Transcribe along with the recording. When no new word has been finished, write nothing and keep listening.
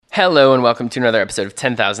Hello and welcome to another episode of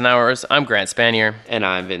 10,000 Hours. I'm Grant Spanier. And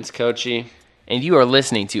I'm Vince Kochi. And you are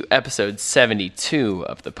listening to episode 72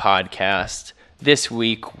 of the podcast. This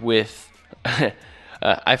week with,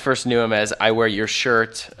 I first knew him as I Wear Your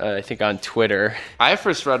Shirt, I think on Twitter. I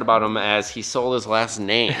first read about him as he sold his last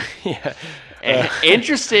name. Yeah.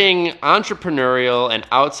 Interesting, entrepreneurial, and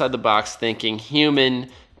outside-the-box thinking human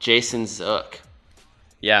Jason Zook.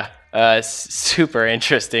 Yeah. Super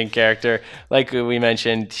interesting character. Like we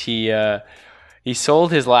mentioned, he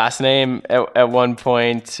sold his last name at one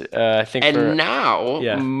point. I think, and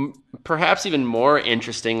now, perhaps even more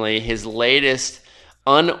interestingly, his latest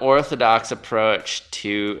unorthodox approach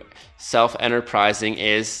to self-enterprising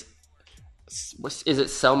is it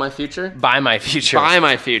Sell My Future? Buy My Future. Buy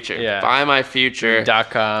My Future. Yeah.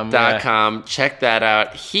 BuyMyFuture.com. Check that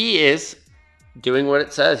out. He is doing what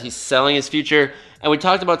it says. He's selling his future. And we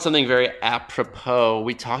talked about something very apropos.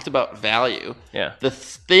 We talked about value. Yeah. The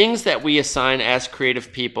things that we assign as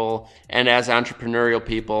creative people and as entrepreneurial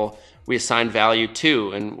people, we assign value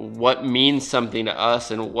to, and what means something to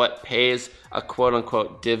us and what pays a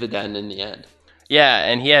quote-unquote dividend in the end. Yeah,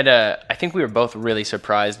 and he had I think we were both really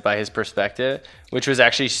surprised by his perspective, which was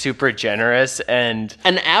actually super generous and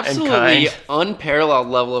an absolutely kind. Unparalleled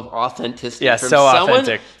level of authenticity. Yeah, from so someone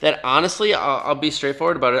authentic. That honestly, I'll be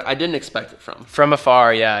straightforward about it, I didn't expect it from. From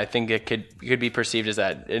afar, yeah, I think it could be perceived as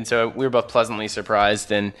that. And so we were both pleasantly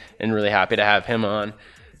surprised and really happy to have him on.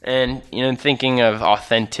 And, thinking of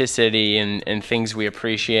authenticity and things we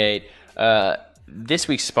appreciate, this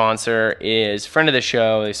week's sponsor is friend of the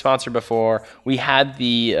show. They sponsored before. We had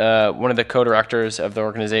the one of the co-directors of the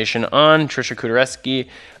organization on, Trisha Kudareski.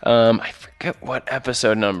 I forget what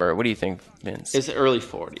episode number. What do you think, Vince? It's early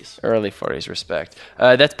 40s. Early 40s, respect.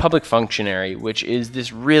 That's Public Functionary, which is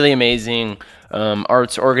this really amazing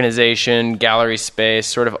arts organization, gallery space,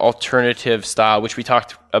 sort of alternative style, which we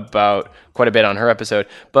talked about quite a bit on her episode.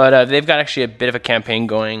 But they've got actually a bit of a campaign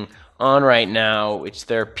going on right now, which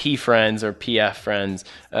their P Friends or PF Friends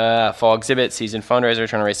fall exhibit season fundraiser,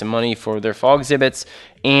 trying to raise some money for their fall exhibits.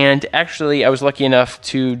 And actually, I was lucky enough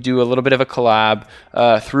to do a little bit of a collab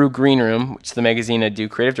through Green Room, which is the magazine I do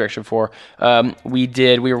creative direction for. We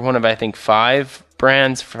were one of, I think, five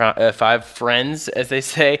brands, five friends, as they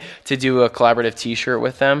say, to do a collaborative t-shirt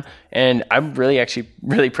with them. And I'm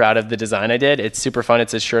really proud of the design I did. It's super fun.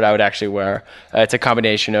 It's a shirt I would actually wear. It's a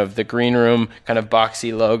combination of the Green Room kind of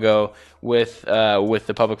boxy logo with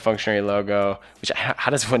the Public Functionary logo. Which,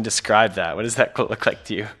 how does one describe that? What does that look like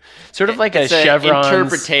to you? Sort of like a chevron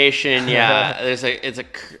interpretation. Yeah, it's a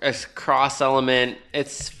cross element.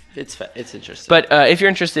 It's interesting. But if you're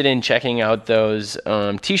interested in checking out those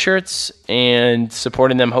t-shirts and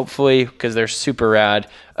supporting them, hopefully, because they're super rad,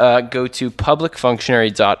 go to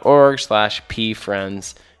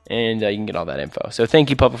publicfunctionary.org/pfriends, and you can get all that info. So thank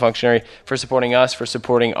you, Public Functionary, for supporting us, for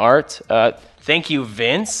supporting art. Thank you,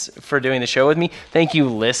 Vince, for doing the show with me. Thank you,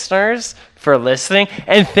 listeners, for listening.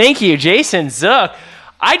 And thank you, Jason Zook.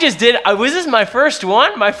 Was this my first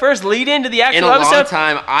one? My first lead into the actual episode? In a long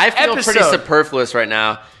time. I feel pretty superfluous right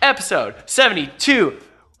now. Episode 72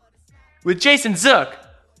 with Jason Zook.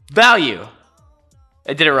 Value.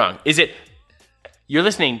 I did it wrong. You're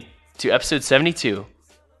listening to episode 72,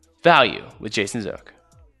 Value with Jason Zook.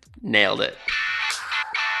 Nailed it.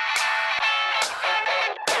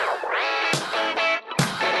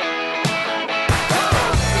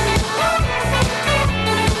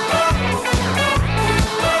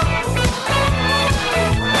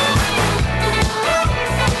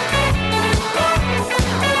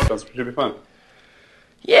 Should be fun.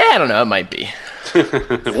 Yeah, I don't know. It might be.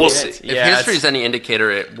 We'll see. If history is any indicator,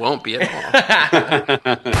 it won't be at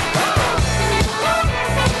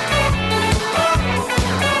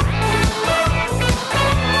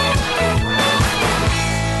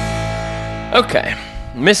all. Okay,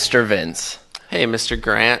 Mr. Vince. Hey, Mr.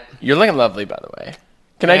 Grant. You're looking lovely, by the way.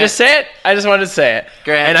 Can I just say it? I just wanted to say it.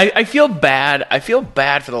 Grant. And I feel bad. I feel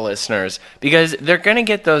bad for the listeners because they're going to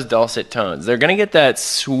get those dulcet tones. They're going to get that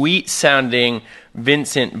sweet-sounding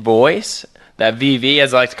Vincent voice, that VV,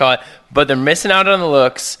 as I like to call it, but they're missing out on the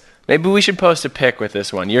looks. Maybe we should post a pic with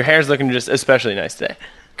this one. Your hair's looking just especially nice today.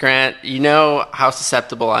 Grant, you know how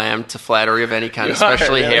susceptible I am to flattery of any kind,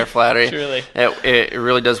 especially hair flattery. Truly. It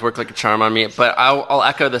really does work like a charm on me. But I'll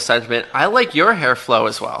echo the sentiment. I like your hair flow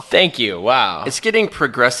as well. Thank you. Wow. It's getting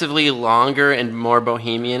progressively longer and more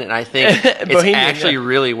bohemian, and I think it's actually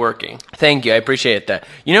really working. Thank you. I appreciate that.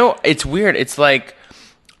 It's weird. It's like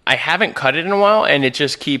I haven't cut it in a while, and it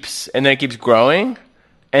just keeps growing.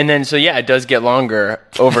 And then, so yeah, it does get longer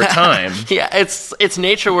over time. Yeah, it's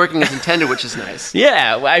nature working as intended, which is nice.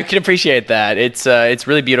 Yeah, well, I can appreciate that. It's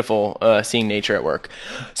really beautiful seeing nature at work.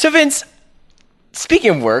 So Vince,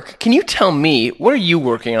 speaking of work, can you tell me, what are you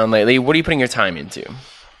working on lately? What are you putting your time into?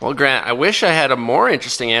 Well, Grant, I wish I had a more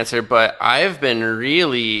interesting answer, but I've been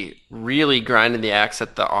really, really grinding the axe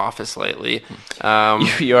at the office lately.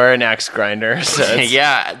 You're an axe grinder. So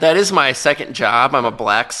Yeah, that is my second job. I'm a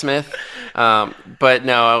blacksmith. But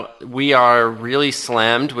no, we are really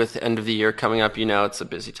slammed with end of the year coming up. You know, it's a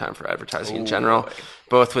busy time for advertising in general,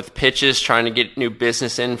 both with pitches, trying to get new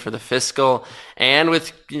business in for the fiscal, and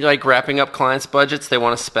with like wrapping up clients' budgets they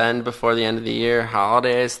want to spend before the end of the year,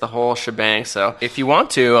 holidays, the whole shebang. So if you want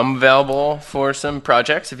to, I'm available for some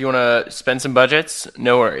projects. If you want to spend some budgets,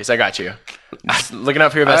 no worries. I got you. Just looking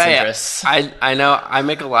out for your best interests. I know I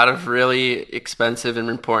make a lot of really expensive and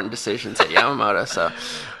important decisions at Yamamoto, so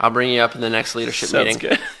I'll bring you up in the next leadership Sounds meeting.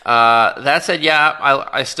 good. That said, yeah,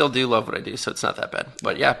 I still do love what I do, so it's not that bad.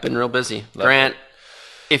 But yeah, been real busy. Grant,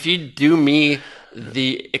 if you do me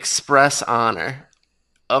the express honor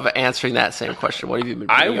of answering that same question, what have you been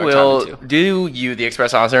putting I your will time into? do you the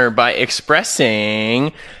express honor by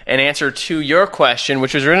expressing an answer to your question,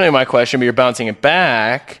 which was originally my question, but you're bouncing it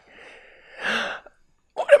back.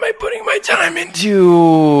 What am I putting my time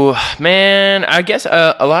into? Man, I guess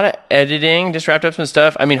a lot of editing. Just wrapped up some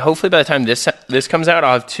stuff. I mean, hopefully by the time this comes out,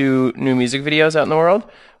 I'll have 2 new music videos out in the world,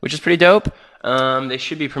 which is pretty dope. They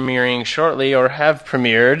should be premiering shortly or have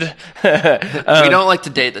premiered. We don't like to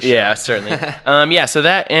date the show. Yeah, certainly. So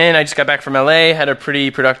that, and I just got back from LA, had a pretty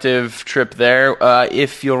productive trip there.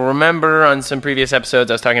 If you'll remember on some previous episodes,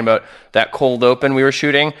 I was talking about that cold open we were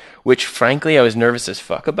shooting, which frankly I was nervous as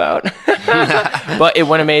fuck about. But it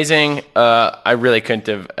went amazing. I really couldn't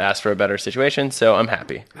have asked for a better situation, so I'm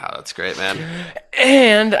happy. Oh, that's great, man.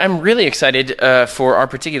 And I'm really excited for our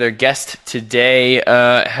particular guest today.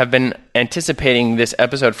 Have been anticipating this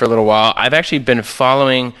episode for a little while. I've actually been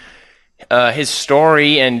following his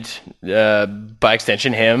story and, by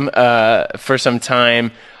extension, him for some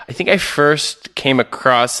time. I think I first came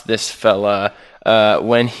across this fella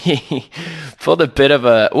when he pulled a bit of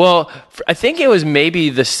a... Well, I think it was maybe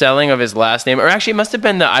the selling of his last name, or actually it must have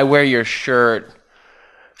been the I Wear Your Shirt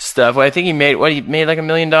stuff. Well, I think he made like $1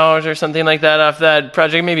 million or something like that off that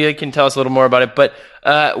project. Maybe he can tell us a little more about it. But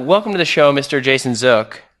welcome to the show, Mr. Jason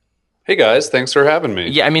Zook. Hey guys, thanks for having me.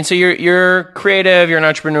 Yeah, I mean, so you're creative, you're an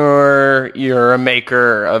entrepreneur, you're a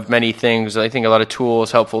maker of many things. I think a lot of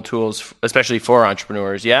tools, helpful tools, especially for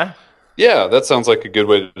entrepreneurs. Yeah. Yeah, that sounds like a good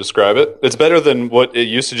way to describe it. It's better than what it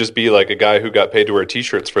used to just be, like a guy who got paid to wear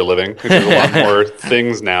T-shirts for a living. There's a lot more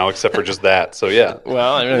things now, except for just that. So yeah.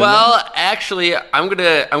 Well, actually, I'm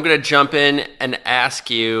gonna jump in and ask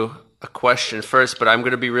you a question first, but I'm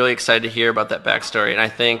gonna be really excited to hear about that backstory, and I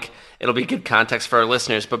think it'll be good context for our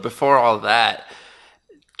listeners. But before all that,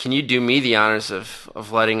 can you do me the honors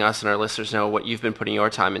of letting us and our listeners know what you've been putting your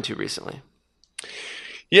time into recently?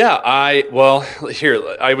 Yeah, I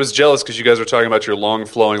was jealous because you guys were talking about your long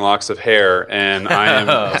flowing locks of hair, and I am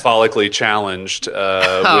follically challenged,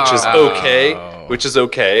 which is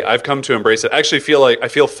okay. I've come to embrace it. I actually I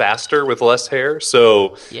feel faster with less hair.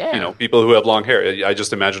 So, people who have long hair, I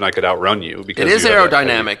just imagine I could outrun you because it is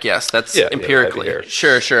aerodynamic. Yes, that's empirically.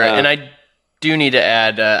 Sure. And I do need to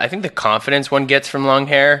add, I think the confidence one gets from long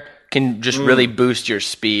hair can just really boost your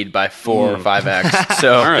speed by 4 or 5x.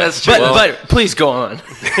 So, That's true. But please go on.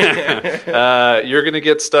 You're gonna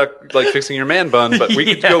get stuck like fixing your man bun, but we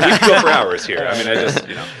could go for hours here. I mean,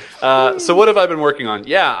 so what have I been working on?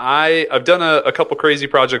 Yeah, I've done a couple crazy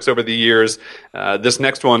projects over the years. This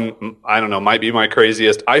next one, I don't know, might be my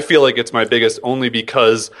craziest. I feel like it's my biggest only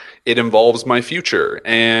because it involves my future.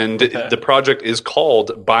 And the project is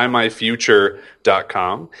called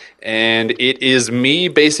buymyfuture.com. And it is me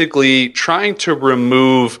basically trying to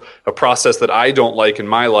remove a process that I don't like in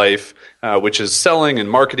my life, which is selling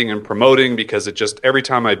and marketing and promoting, because it just, every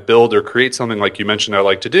time I build or create something like you mentioned I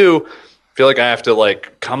like to do, I feel like I have to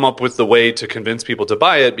come up with the way to convince people to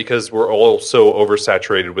buy it because we're all so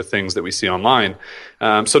oversaturated with things that we see online.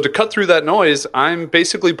 So to cut through that noise, I'm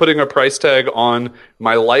basically putting a price tag on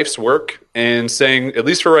my life's work and saying, at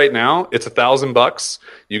least for right now, it's $1,000.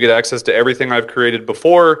 You get access to everything I've created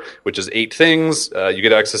before, which is 8 things. You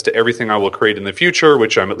get access to everything I will create in the future,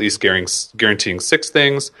 which I'm at least guaranteeing 6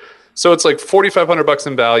 things. So it's like $4,500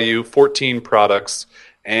 in value, 14 products.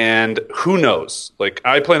 And who knows? Like,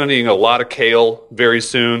 I plan on eating a lot of kale very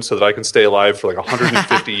soon so that I can stay alive for like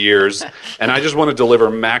 150 years. And I just want to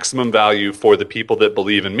deliver maximum value for the people that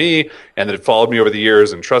believe in me and that have followed me over the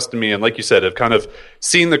years and trusted me. And like you said, have kind of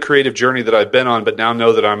seen the creative journey that I've been on, but now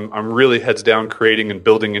know that I'm really heads down creating and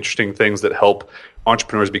building interesting things that help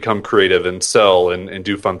entrepreneurs become creative and sell and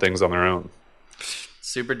do fun things on their own.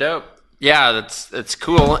 Super dope. Yeah, that's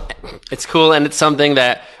cool. It's cool, and it's something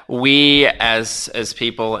that we as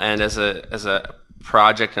people and as a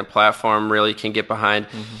project and a platform really can get behind.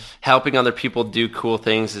 Helping other people do cool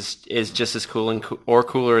things is just as cool or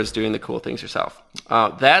cooler as doing the cool things yourself.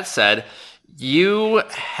 That said, you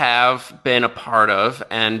have been a part of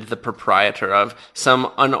and the proprietor of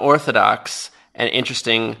some unorthodox and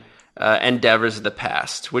interesting endeavors of the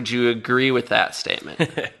past. Would you agree with that statement?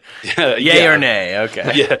 Yay or nay?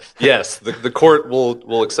 Okay. Yeah. Yes. The court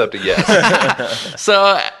will accept a yes.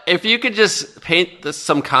 So if you could just paint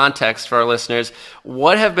some context for our listeners,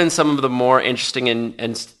 what have been some of the more interesting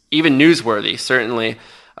and even newsworthy, certainly,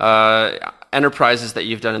 enterprises that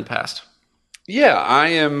you've done in the past? Yeah, I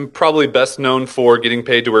am probably best known for getting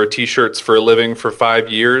paid to wear T-shirts for a living for 5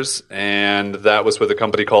 years, and that was with a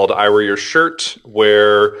company called I Wear Your Shirt,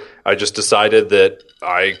 where I just decided that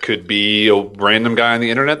I could be a random guy on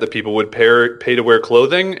the internet that people would pay to wear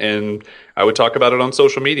clothing, and I would talk about it on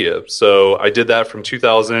social media. So I did that from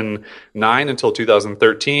 2009 until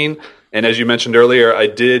 2013. And as you mentioned earlier, I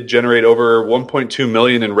did generate over 1.2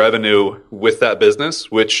 million in revenue with that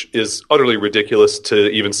business, which is utterly ridiculous to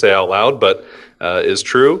even say out loud, but is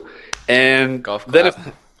true. And golf clap.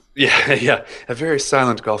 Then yeah, a very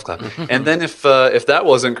silent golf clap. And then if that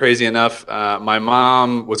wasn't crazy enough, my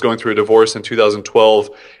mom was going through a divorce in 2012.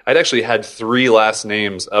 I'd actually had 3 last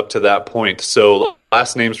names up to that point. So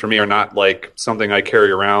last names for me are not like something I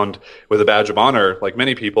carry around with a badge of honor like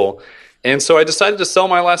many people. And so I decided to sell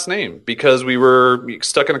my last name because we were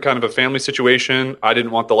stuck in a kind of a family situation. I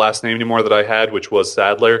didn't want the last name anymore that I had, which was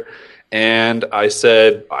Sadler. And I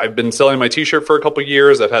said, I've been selling my T-shirt for a couple of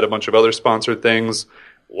years. I've had a bunch of other sponsored things.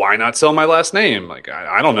 Why not sell my last name? Like,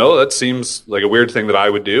 I don't know. That seems like a weird thing that I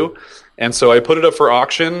would do. And so I put it up for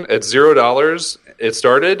auction at $0. It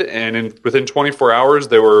started, and within 24 hours,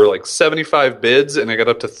 there were like 75 bids, and I got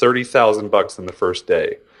up to $30,000 in the first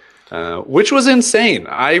day. Which was insane.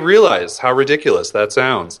 I realize how ridiculous that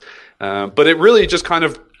sounds. But it really just kind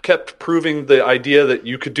of kept proving the idea that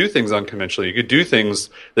you could do things unconventionally. You could do things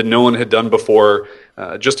that no one had done before,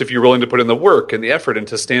 just if you're willing to put in the work and the effort and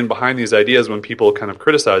to stand behind these ideas when people kind of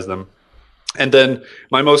criticize them. And then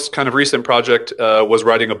my most kind of recent project was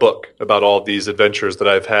writing a book about all of these adventures that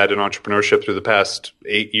I've had in entrepreneurship through the past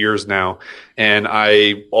 8 years now. And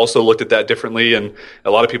I also looked at that differently. And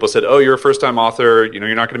a lot of people said, oh, you're a first-time author. You know,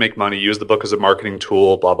 you're not going to make money. Use the book as a marketing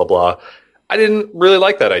tool, blah, blah, blah. I didn't really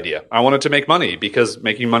like that idea. I wanted to make money because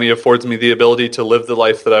making money affords me the ability to live the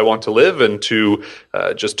life that I want to live and to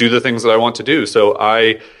just do the things that I want to do. So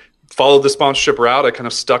I followed the sponsorship route. I kind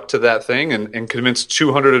of stuck to that thing and convinced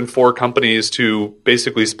 204 companies to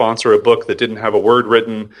basically sponsor a book that didn't have a word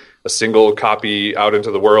written, a single copy out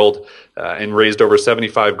into the world, and raised over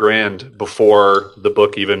 75 grand before the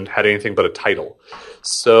book even had anything but a title.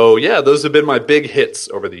 So yeah, those have been my big hits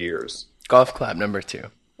over the years. Golf clap number 2.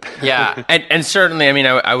 Yeah. And certainly, I mean,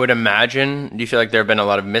 I would imagine, do you feel like there have been a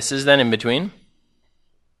lot of misses then in between?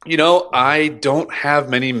 You know, I don't have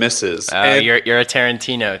many misses. You're a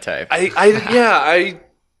Tarantino type.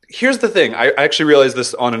 Here's the thing. I actually realized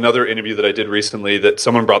this on another interview that I did recently that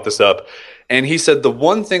someone brought this up. And he said, the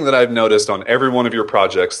one thing that I've noticed on every one of your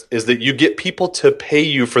projects is that you get people to pay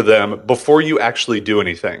you for them before you actually do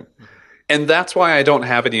anything. And that's why I don't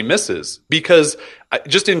have any misses, because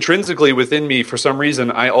just intrinsically within me, for some reason,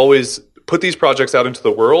 I always put these projects out into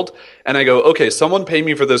the world and I go, okay, someone pay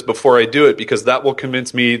me for this before I do it, because that will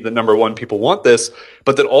convince me that, number one, people want this,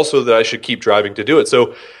 but that also that I should keep driving to do it.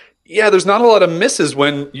 So yeah, there's not a lot of misses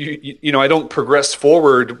when you know, I don't progress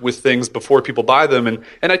forward with things before people buy them. And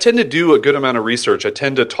I tend to do a good amount of research. I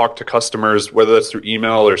tend to talk to customers, whether that's through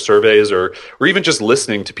email or surveys or even just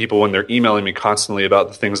listening to people when they're emailing me constantly about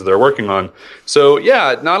the things that they're working on. So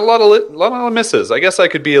yeah, not a lot of misses. I guess I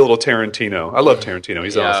could be a little Tarantino. I love Tarantino.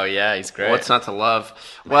 He's awesome. Oh yeah, he's great. What's not to love?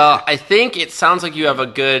 Well, I think it sounds like you have a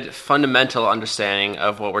good fundamental understanding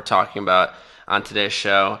of what we're talking about on today's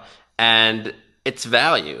show, and it's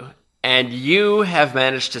value. And you have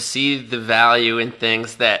managed to see the value in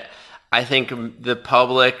things that I think the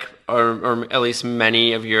public, or at least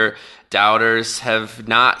many of your doubters, have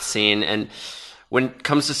not seen. And when it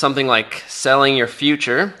comes to something like selling your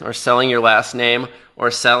future, or selling your last name, or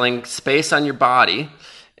selling space on your body,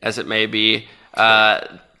 as it may be,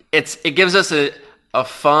 it gives us a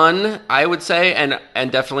fun, I would say,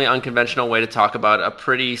 and definitely unconventional way to talk about a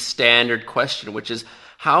pretty standard question, which is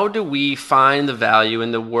how do we find the value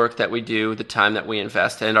in the work that we do, the time that we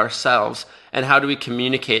invest in ourselves, and how do we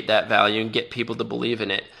communicate that value and get people to believe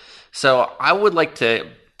in it? So I would like to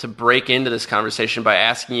break into this conversation by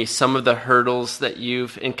asking you some of the hurdles that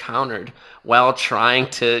you've encountered while trying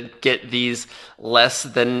to get these less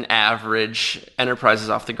than average enterprises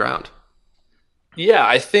off the ground. Yeah,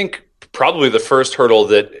 I think probably the first hurdle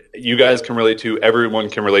that you guys can relate to, everyone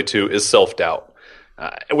can relate to, is self-doubt.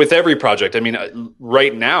 With every project, I mean,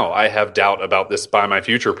 right now I have doubt about this Buy My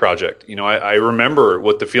Future project. You know, I remember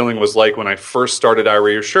what the feeling was like when I first started I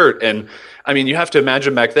Wear Your Shirt. And I mean, you have to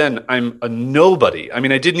imagine back then, I'm a nobody. I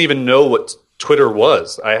mean, I didn't even know what Twitter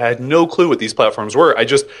was. I had no clue what these platforms were. I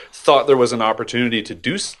just thought there was an opportunity to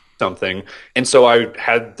do something. And so I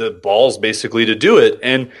had the balls basically to do it.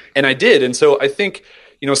 And I did. And so I think,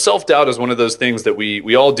 you know, self-doubt is one of those things that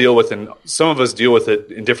we all deal with, and some of us deal with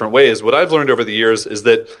it in different ways. What I've learned over the years is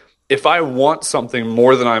that if I want something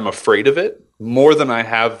more than I'm afraid of it, more than I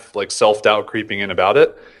have like self-doubt creeping in about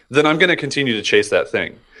it, then I'm going to continue to chase that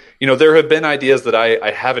thing. You know, there have been ideas that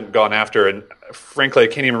I haven't gone after, and frankly, I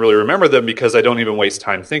can't even really remember them because I don't even waste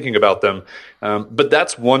time thinking about them. But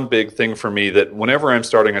that's one big thing for me that whenever I'm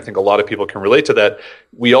starting, I think a lot of people can relate to that.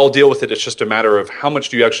 We all deal with it. It's just a matter of how much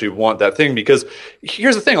do you actually want that thing? Because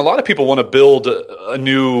here's the thing. A lot of people want to build a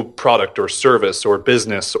new product or service or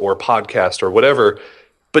business or podcast or whatever.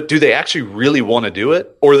 But do they actually really want to do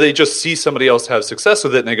it? Or they just see somebody else have success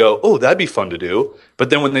with it and they go, oh, that'd be fun to do. But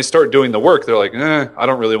then when they start doing the work, they're like, I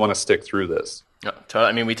don't really want to stick through this.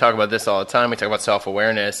 I mean, we talk about this all the time. We talk about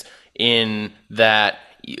self-awareness in that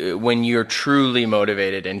when you're truly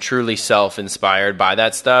motivated and truly self-inspired by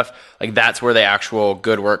that stuff, like that's where the actual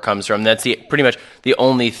good work comes from. That's pretty much the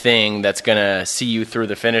only thing that's going to see you through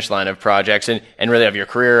the finish line of projects and really of your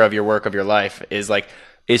career, of your work, of your life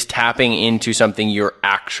is tapping into something you're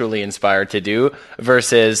actually inspired to do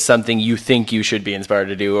versus something you think you should be inspired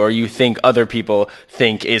to do or you think other people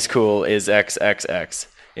think is cool is XXX.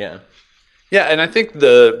 Yeah. Yeah, and I think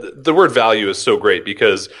the word value is so great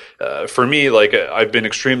because for me, like I've been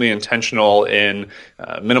extremely intentional in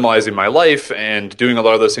minimalizing my life and doing a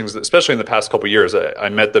lot of those things, especially in the past couple of years. I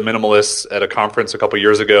met the minimalists at a conference a couple of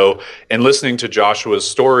years ago, and listening to Joshua's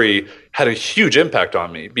story had a huge impact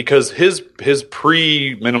on me because his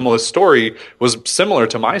pre-minimalist story was similar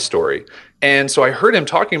to my story. And so I heard him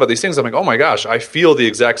talking about these things. I'm like, oh my gosh, I feel the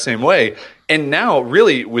exact same way. And now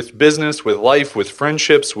really with business, with life, with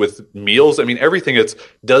friendships, with meals, I mean, everything, it's,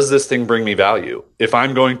 does this thing bring me value? If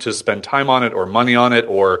I'm going to spend time on it or money on it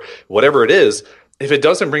or whatever it is, if it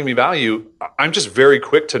doesn't bring me value, I'm just very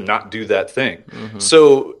quick to not do that thing. Mm-hmm.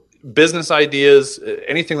 So business ideas,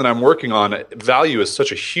 anything that I'm working on, value is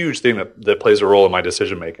such a huge thing that plays a role in my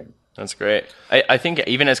decision making. That's great. I think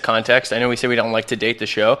even as context, I know we say we don't like to date the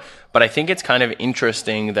show, but I think it's kind of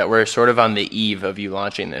interesting that we're sort of on the eve of you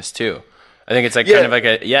launching this too. I think it's like kind of like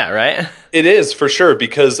right? It is for sure,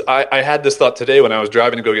 because I had this thought today when I was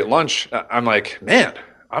driving to go get lunch. I'm like, man,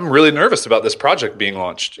 I'm really nervous about this project being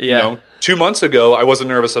launched. Yeah. You know, 2 months ago, I wasn't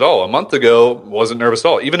nervous at all. A month ago, wasn't nervous at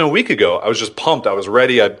all. Even a week ago, I was just pumped. I was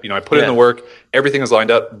ready. I put in the work. Everything is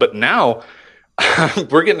lined up. But now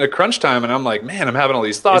we're getting to crunch time, and I'm like, man, I'm having all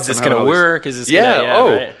these thoughts. Is this going to work? Is this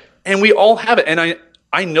right. And we all have it. And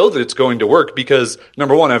I know that it's going to work because,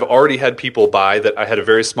 number one, I've already had people buy that. I had a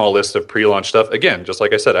very small list of pre-launch stuff. Again, just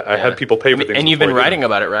like I said, I had people pay for things. And you've been writing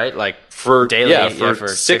about it, right? Like for daily, for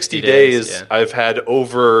 60 days. I've had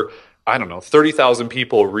over 30,000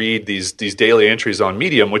 people read these daily entries on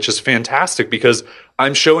Medium, which is fantastic because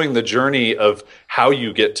I'm showing the journey of how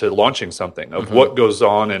you get to launching something, of what goes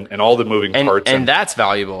on and all the moving parts. And that's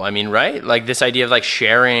valuable. I mean, right? Like this idea of like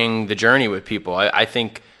sharing the journey with people. I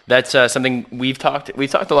think that's something we've talked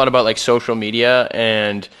a lot about, like social media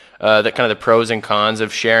and the kind of the pros and cons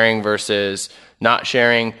of sharing versus not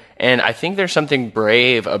sharing. And I think there's something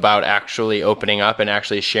brave about actually opening up and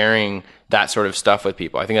actually sharing that sort of stuff with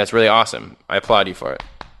people. I think that's really awesome. I applaud you for it.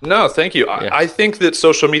 No, thank you. Yeah. I think that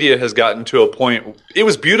social media has gotten to a point, it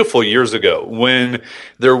was beautiful years ago when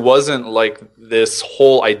there wasn't like this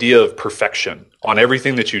whole idea of perfection on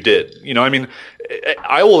everything that you did. You know, I mean,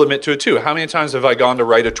 I will admit to it too. How many times have I gone to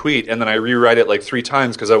write a tweet and then I rewrite it like 3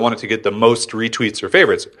 times because I want it to get the most retweets or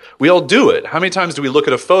favorites? We all do it. How many times do we look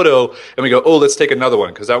at a photo and we go, oh, let's take another one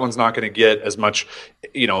because that one's not going to get as much,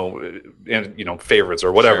 favorites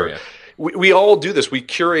or whatever. Sure, yeah. we all do this. We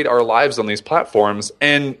curate our lives on these platforms,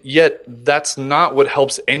 and yet that's not what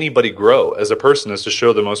helps anybody grow as a person, is to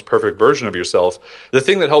show the most perfect version of yourself. The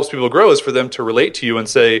thing that helps people grow is for them to relate to you and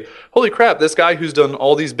say, holy crap, this guy who's done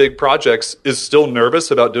all these big projects is still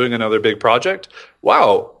nervous about doing another big project.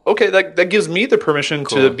 Wow, okay, that gives me the permission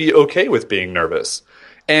to be okay with being nervous.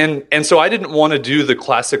 And so I didn't want to do the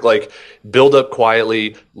classic, like, build up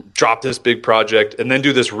quietly, drop this big project, and then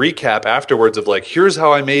do this recap afterwards of like, here's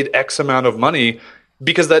how I made X amount of money,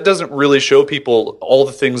 because that doesn't really show people all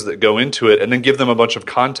the things that go into it and then give them a bunch of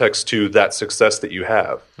context to that success that you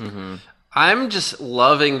have. Mm-hmm. I'm just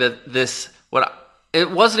loving that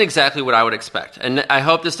it wasn't exactly what I would expect. And I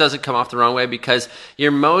hope this doesn't come off the wrong way, because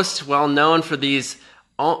you're most well known for these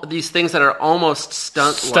things that are almost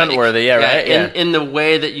stunt-worthy, right? In the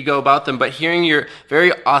way that you go about them. But hearing your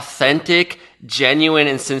very authentic, genuine,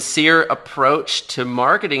 and sincere approach to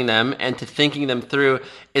marketing them and to thinking them through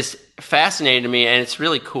is fascinating to me, and it's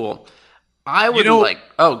really cool. I would go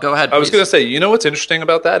ahead. I was going to say, what's interesting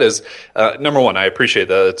about that is, number one, I appreciate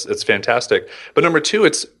that. It's fantastic. But number two,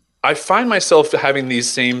 I find myself having these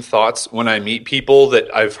same thoughts when I meet people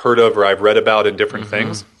that I've heard of or I've read about in different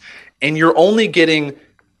things. And you're only getting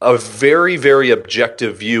a very, very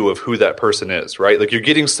objective view of who that person is, right? Like, you're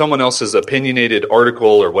getting someone else's opinionated article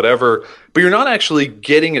or whatever, but you're not actually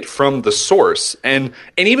getting it from the source. And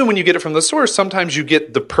even when you get it from the source, sometimes you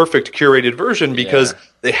get the perfect curated version because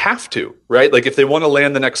they have to, right? Like, if they want to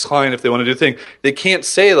land the next client, if they want to do the thing, they can't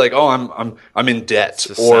say like, "Oh, I'm in debt,"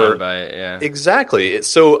 or exactly.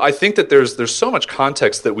 So I think that there's so much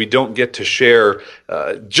context that we don't get to share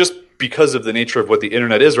just because of the nature of what the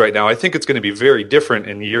internet is right now. I think it's going to be very different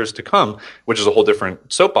in years to come, which is a whole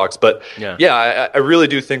different soapbox. But I really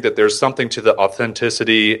do think that there's something to the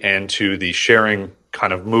authenticity and to the sharing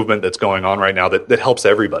kind of movement that's going on right now that helps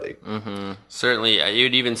everybody. Mm-hmm. Certainly.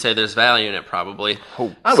 You'd even say there's value in it, probably.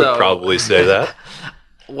 I would probably say that.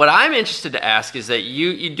 What I'm interested to ask is that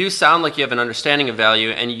you do sound like you have an understanding of value,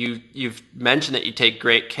 and you've mentioned that you take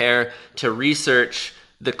great care to research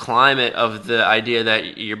the climate of the idea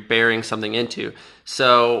that you're bearing something into.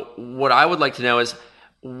 So what I would like to know is,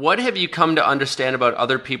 what have you come to understand about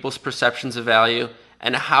other people's perceptions of value,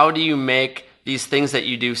 and how do you make these things that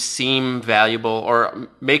you do seem valuable, or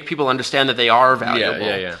make people understand that they are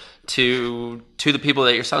valuable to the people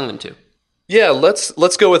that you're selling them to? Yeah, let's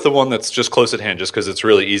go with the one that's just close at hand, just because it's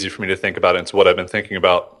really easy for me to think about it. It's what I've been thinking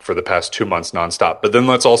about for the past 2 months nonstop. But then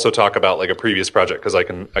let's also talk about like a previous project, because I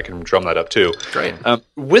can drum that up too. Great.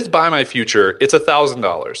 With Buy My Future, it's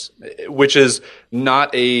 $1,000, which is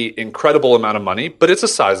not a incredible amount of money, but it's a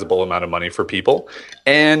sizable amount of money for people.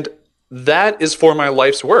 And that is for my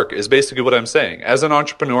life's work, is basically what I'm saying. As an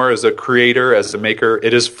entrepreneur, as a creator, as a maker,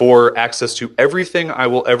 it is for access to everything I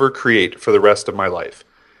will ever create for the rest of my life.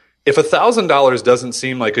 If $1,000 doesn't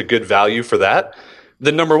seem like a good value for that,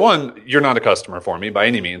 then number one, you're not a customer for me by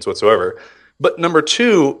any means whatsoever. But number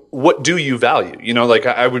two, what do you value? Like,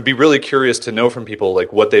 I would be really curious to know from people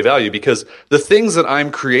like what they value, because the things that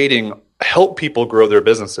I'm creating help people grow their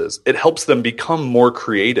businesses. It helps them become more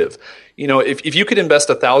creative. If you could invest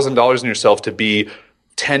 $1,000 in yourself to be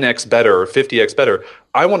 10x better or 50x better,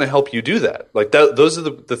 I want to help you do that. Like, those are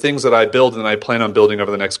the things that I build and I plan on building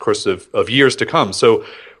over the next course of years to come. So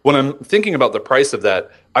when I'm thinking about the price of that,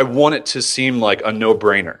 I want it to seem like a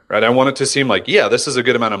no-brainer, right? I want it to seem like, yeah, this is a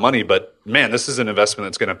good amount of money, but man, this is an investment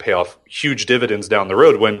that's going to pay off huge dividends down the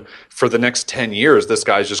road, when for the next 10 years, this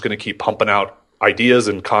guy's just going to keep pumping out ideas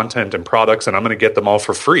and content and products, and I'm going to get them all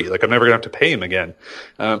for free. Like, I'm never going to have to pay him again.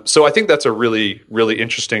 So I think that's a really, really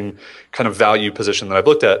interesting kind of value position that I've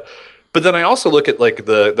looked at. But then I also look at like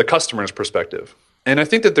the customer's perspective. And I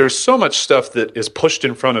think that there's so much stuff that is pushed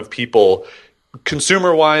in front of people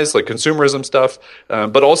consumer-wise, like consumerism stuff,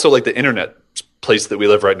 but also like the internet place that we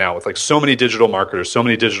live right now with like so many digital marketers, so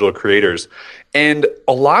many digital creators. And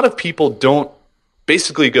a lot of people don't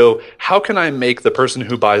basically go, how can I make the person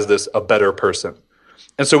who buys this a better person?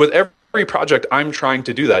 And so with every project, I'm trying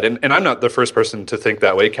to do that. And I'm not the first person to think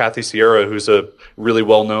that way. Kathy Sierra, who's a really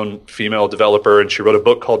well-known female developer, and she wrote a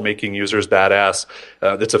book called Making Users Badass.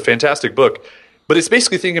 It's a fantastic book. But it's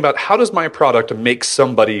basically thinking about, how does my product make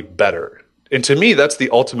somebody better? And to me, that's the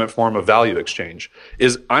ultimate form of value exchange,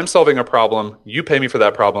 is I'm solving a problem, you pay me for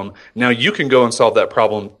that problem, now you can go and solve that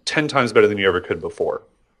problem 10 times better than you ever could before.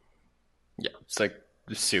 Yeah, it's like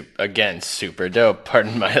super dope.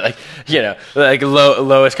 Pardon my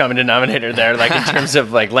lowest common denominator there, like in terms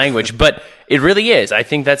of like language, but it really is. I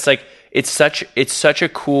think that's like it's such a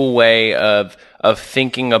cool way of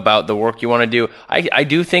thinking about the work you want to do. I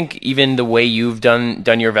do think even the way you've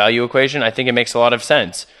done your value equation, I think it makes a lot of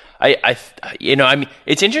sense. I mean,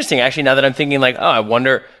 it's interesting actually now that I'm thinking like, oh, I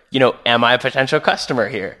wonder, am I a potential customer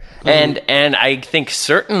here? And I think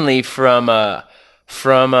certainly from a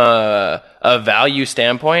value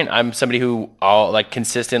standpoint, I'm somebody who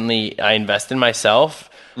consistently I invest in myself.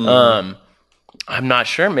 I'm not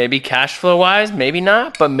sure, maybe cash flow wise, maybe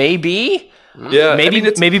not, but maybe. Yeah,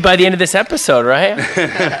 maybe by the end of this episode, right?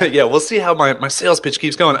 Yeah, we'll see how my sales pitch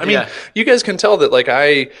keeps going. I mean, you guys can tell that like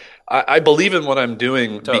I believe in what I'm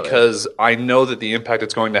doing because I know that the impact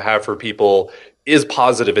it's going to have for people is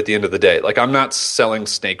positive at the end of the day. Like I'm not selling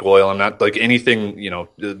snake oil. I'm not like anything,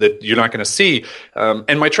 that you're not going to see.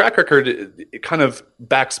 And my track record, it kind of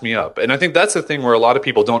backs me up. And I think that's the thing where a lot of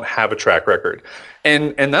people don't have a track record.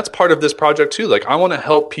 And that's part of this project too. Like I want to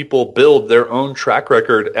help people build their own track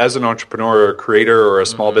record as an entrepreneur or a creator or a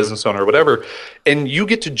small business owner or whatever. And you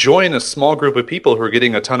get to join a small group of people who are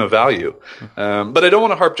getting a ton of value. But I don't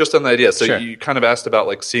want to harp just on the idea. So you kind of asked about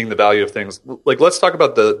like seeing the value of things. Like let's talk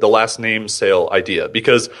about the last name sale idea,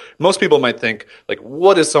 because most people might think like,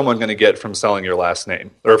 what is someone going to get from selling your last name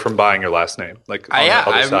or from buying your last name? Like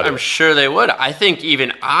I'm sure they would. I think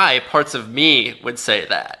even parts of me would say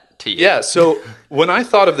that. Yeah, so when I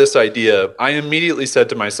thought of this idea, I immediately said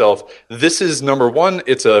to myself, this is number one,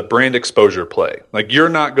 it's a brand exposure play. Like you're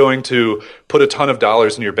not going to put a ton of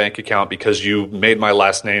dollars in your bank account because you made my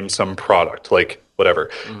last name some product, like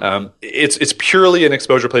whatever. It's purely an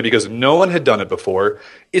exposure play because no one had done it before.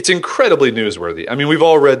 It's incredibly newsworthy. I mean, we've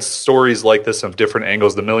all read stories like this of different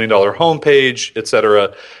angles, the $1 Million Homepage, et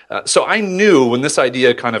cetera. So I knew when this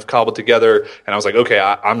idea kind of cobbled together and I was like, okay,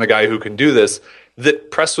 I'm the guy who can do this,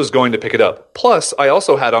 that press was going to pick it up. Plus, I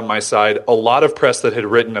also had on my side a lot of press that had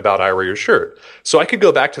written about I Wear Your Shirt. So I could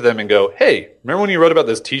go back to them and go, hey, remember when you wrote about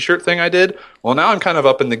this t-shirt thing I did? Well, now I'm kind of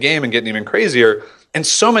up in the game and getting even crazier. And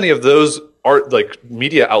so many of those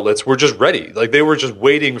media outlets were just ready. Like they were just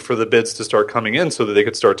waiting for the bids to start coming in so that they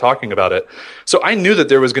could start talking about it. So I knew that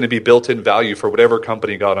there was going to be built-in value for whatever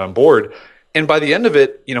company got on board. And by the end of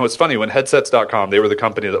it, it's funny, when headsets.com, they were the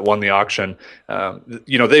company that won the auction,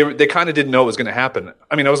 they kind of didn't know it was going to happen.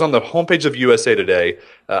 I mean, I was on the homepage of USA Today.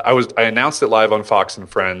 I announced it live on Fox and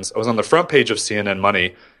Friends. I was on the front page of CNN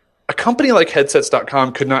Money. A company like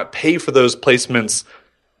headsets.com could not pay for those placements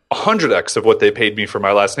 100x of what they paid me for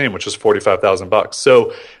my last name, which was $45,000.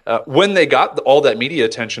 So when they got all that media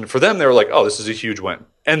attention, for them, they were like, oh, this is a huge win.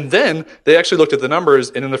 And then they actually looked at the numbers,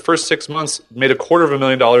 and in the first 6 months, made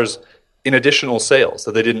 $250,000 in additional sales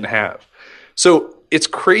that they didn't have. So it's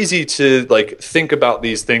crazy to think about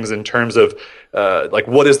these things in terms of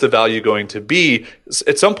what is the value going to be.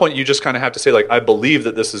 At some point, you just kind of have to say, I believe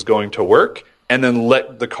that this is going to work, and then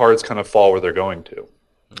let the cards kind of fall where they're going to.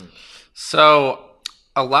 So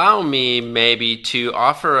allow me maybe to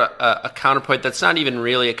offer a counterpoint that's not even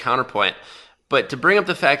really a counterpoint, but to bring up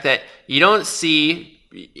the fact that you don't see,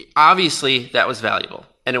 obviously that was valuable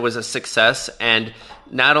and it was a success, and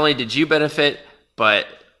not only did you benefit, but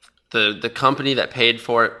the company that paid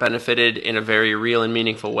for it benefited in a very real and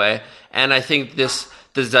meaningful way. And I think the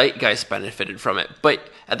zeitgeist benefited from it. But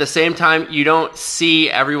at the same time, you don't see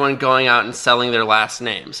everyone going out and selling their last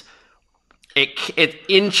names. It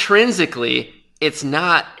intrinsically, it's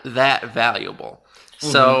not that valuable.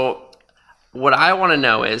 So what I want to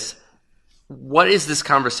know is, what does this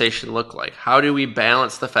conversation look like? How do we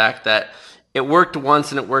balance the fact that it worked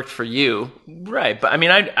once and it worked for you? Right. But I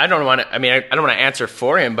mean, I don't want to answer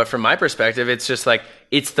for him, but from my perspective, it's just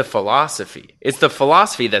it's the philosophy. It's the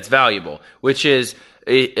philosophy that's valuable, which is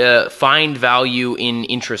find value in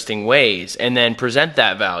interesting ways and then present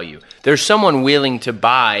that value. There's someone willing to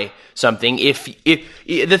buy something. If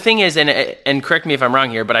the thing is, and correct me if I'm wrong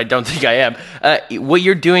here, but I don't think I am. What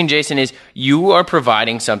you're doing, Jason, is you are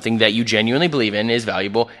providing something that you genuinely believe in is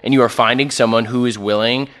valuable, and you are finding someone who is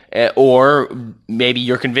willing, or maybe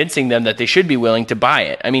you're convincing them that they should be willing to buy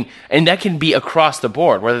it. I mean, and that can be across the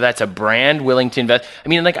board, whether that's a brand willing to invest. I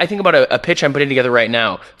mean, I think about a pitch I'm putting together right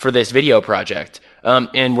now for this video project.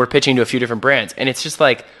 And we're pitching to a few different brands, and it's just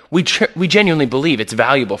we genuinely believe it's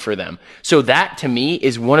valuable for them. So that to me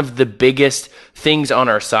is one of the biggest things on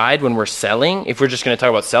our side when we're selling. If we're just going to talk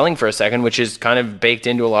about selling for a second, which is kind of baked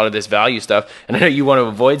into a lot of this value stuff, and I know you want to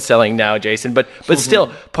avoid selling now, Jason, but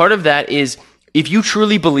still, part of that is if you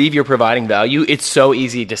truly believe you're providing value, it's so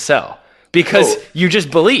easy to sell because you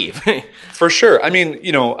just believe. For sure. I mean,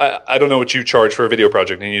 I don't know what you charge for a video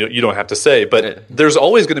project, and you don't have to say, but there's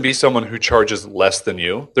always going to be someone who charges less than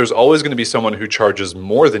you. There's always going to be someone who charges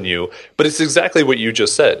more than you, but it's exactly what you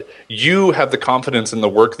just said. You have the confidence in the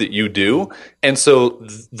work that you do, and so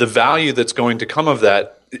the value that's going to come of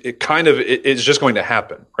that it's just going to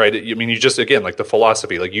happen, right? I mean, you just, again, like the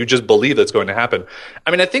philosophy, like you just believe that's going to happen.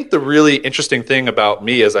 I mean, I think the really interesting thing about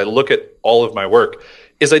me as I look at all of my work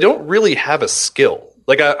is I don't really have a skill.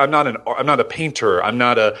 Like I'm not a painter. I'm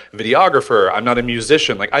not a videographer. I'm not a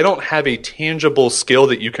musician. Like I don't have a tangible skill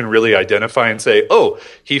that you can really identify and say, oh,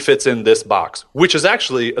 he fits in this box, which is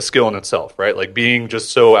actually a skill in itself, right? Like being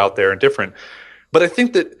just so out there and different. But I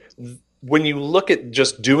think that when you look at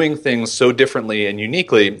just doing things so differently and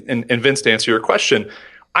uniquely, and Vince, to answer your question,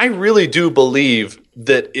 I really do believe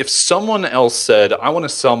that if someone else said, I want to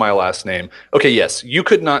sell my last name, okay, yes, you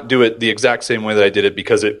could not do it the exact same way that I did it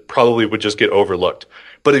because it probably would just get overlooked.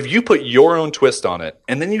 But if you put your own twist on it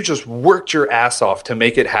and then you just worked your ass off to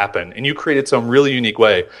make it happen and you created some really unique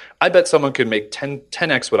way, I bet someone could make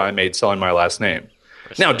 10x what I made selling my last name.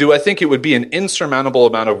 Now, do I think it would be an insurmountable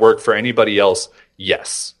amount of work for anybody else?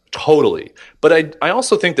 Yes, totally. But I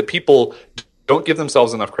also think that people don't give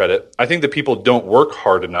themselves enough credit. I think that people don't work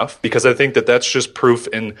hard enough because I think that that's just proof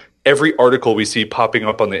in every article we see popping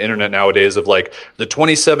up on the internet nowadays of like the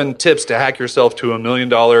 27 tips to hack yourself to $1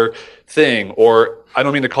 million thing. Or I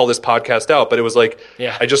don't mean to call this podcast out, but it was like,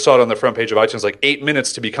 I just saw it on the front page of iTunes, like 8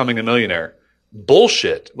 minutes to becoming a millionaire.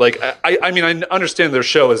 Bullshit. Like, I mean, I understand their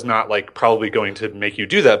show is not like probably going to make you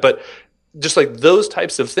do that, but just like those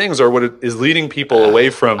types of things are what is leading people away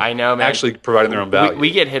from actually providing their own value. We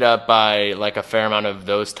get hit up by like a fair amount of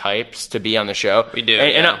those types to be on the show. We do.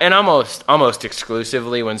 And almost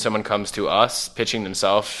exclusively when someone comes to us pitching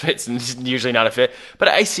themselves, it's usually not a fit. But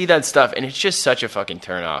I see that stuff and it's just such a fucking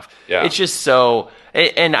turnoff. Yeah. It's just so,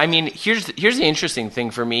 and I mean, here's the interesting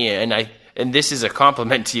thing for me, and this is a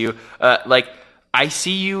compliment to you, like, I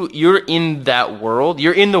see you're in that world.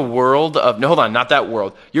 You're in the world of, no, hold on, not that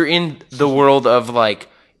world. You're in the world of like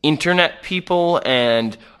internet people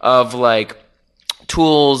and of like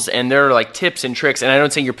tools, and there are like tips and tricks. And I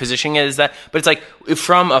don't say you're positioning it as that, but it's like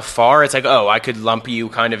from afar, it's like, oh, I could lump you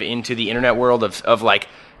kind of into the internet world of like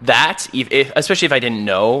that, especially if I didn't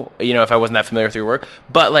know, if I wasn't that familiar with your work.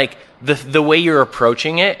 But like the way you're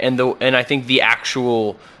approaching it and I think the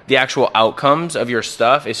actual outcomes of your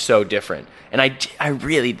stuff is so different. And I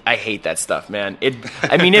really hate that stuff, man.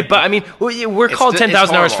 We're called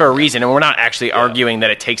 10,000 hours for a reason, and we're not actually arguing that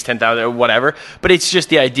it takes 10,000 or whatever. But it's just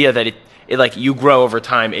the idea that it like you grow over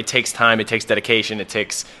time. It takes time. It takes dedication. It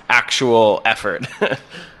takes actual effort.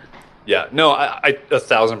 Yeah, no, I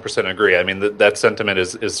 1,000% agree. I mean, that sentiment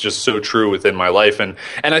is just so true within my life. And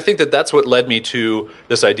I think that's what led me to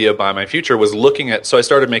this idea of Buy My Future was looking at, so I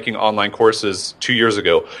started making online courses 2 years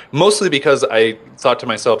ago, mostly because I thought to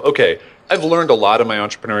myself, okay, I've learned a lot in my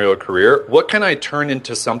entrepreneurial career. What can I turn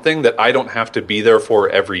into something that I don't have to be there for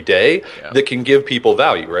every day that can give people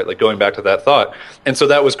value, right? Like going back to that thought. And so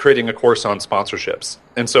that was creating a course on sponsorships.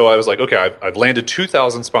 And so I was like, okay, I've landed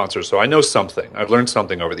 2,000 sponsors, so I know something. I've learned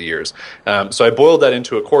something over the years. So I boiled that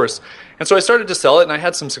into a course. And so I started to sell it, and I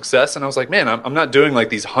had some success. And I was like, man, I'm not doing like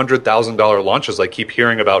these $100,000 launches I keep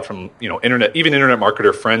hearing about from internet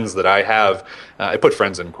marketer friends that I have. I put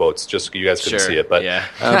friends in quotes just so you guys couldn't see it, but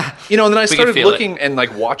and then I started looking and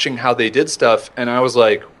like watching how they did stuff, and I was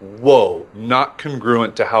like, whoa, not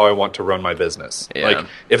congruent to how I want to run my business. Yeah. Like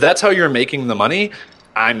if that's how you're making the money,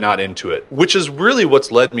 I'm not into it, which is really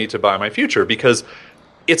what's led me to Buy My Future, because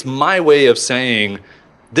it's my way of saying,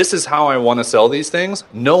 this is how I want to sell these things.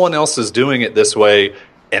 No one else is doing it this way,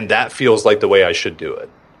 and that feels like the way I should do it.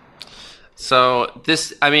 So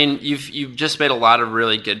you've just made a lot of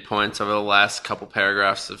really good points over the last couple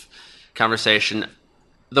paragraphs of conversation.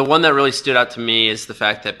 The one that really stood out to me is the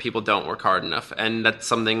fact that people don't work hard enough, and that's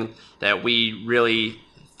something that we really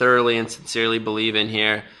thoroughly and sincerely believe in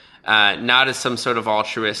here. Not as some sort of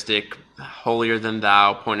altruistic, holier than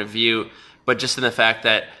thou point of view, but just in the fact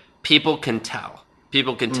that people can tell.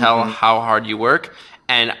 People can tell how hard you work,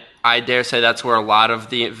 and I dare say that's where a lot of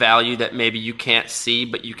the value that maybe you can't see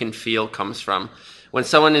but you can feel comes from. When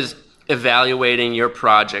someone is evaluating your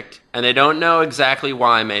project and they don't know exactly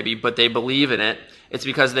why maybe, but they believe in it, it's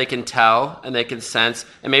because they can tell and they can sense,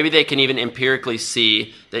 and maybe they can even empirically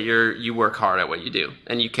see that you work hard at what you do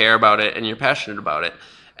and you care about it and you're passionate about it.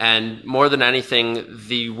 And more than anything,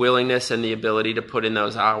 the willingness and the ability to put in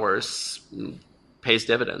those hours pays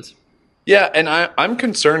dividends. Yeah, and I'm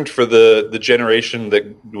concerned for the generation that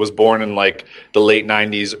was born in like the late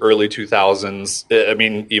 90s, early 2000s, I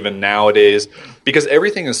mean, even nowadays, because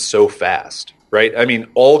everything is so fast, right? I mean,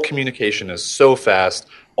 all communication is so fast,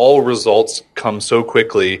 all results come so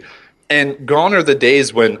quickly, and gone are the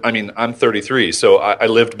days when, I mean, I'm 33, so I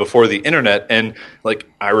lived before the internet, and like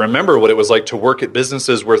I remember what it was like to work at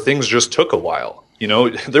businesses where things just took a while. You know,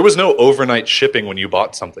 there was no overnight shipping when you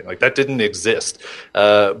bought something. Like that didn't exist.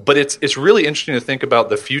 But it's really interesting to think about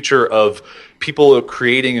the future of people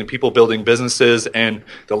creating and people building businesses and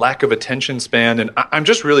the lack of attention span. And I'm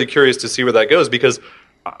just really curious to see where that goes, because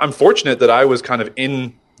I'm fortunate that I was kind of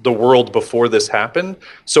in the world before this happened.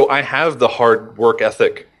 So I have the hard work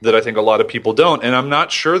ethic that I think a lot of people don't. And I'm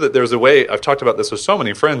not sure that there's a way. I've talked about this with so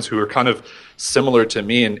many friends who are kind of similar to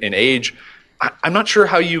me in age. I'm not sure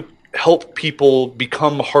how you help people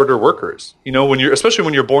become harder workers, you know, especially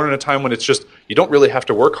when you're born in a time when it's just, you don't really have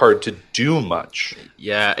to work hard to do much.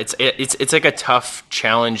 Yeah, it's like a tough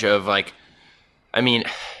challenge of like, I mean,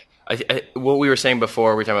 what we were saying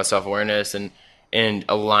before, we were talking about self-awareness and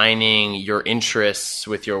aligning your interests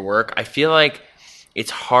with your work. I feel like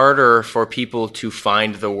it's harder for people to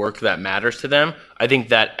find the work that matters to them. I think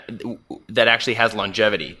that actually has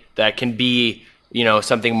longevity, that can be, you know,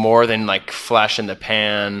 something more than like flash in the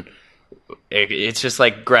pan. It's just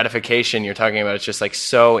like gratification you're talking about. It's just like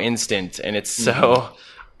so instant, and it's so...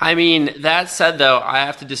 I mean, that said, though, I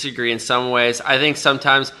have to disagree in some ways. I think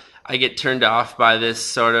sometimes I get turned off by this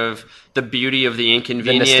sort of the beauty of the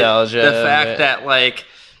inconvenience. The nostalgia. The fact that, like,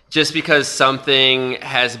 just because something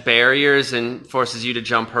has barriers and forces you to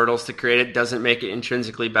jump hurdles to create it doesn't make it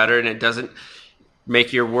intrinsically better, and it doesn't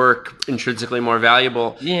make your work intrinsically more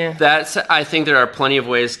valuable. Yeah. I think there are plenty of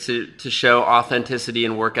ways to show authenticity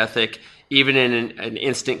and work ethic, even in an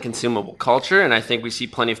instant consumable culture. And I think we see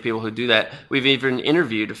plenty of people who do that. We've even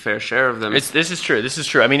interviewed a fair share of them. This is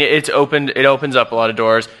true. I mean, it opens up a lot of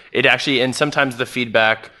doors. It actually, and sometimes the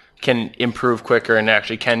feedback can improve quicker and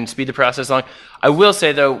actually can speed the process along. I will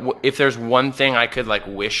say though, if there's one thing I could like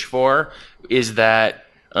wish for, is that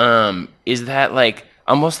like,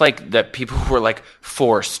 almost like that people were like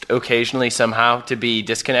forced occasionally somehow to be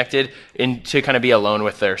disconnected and to kind of be alone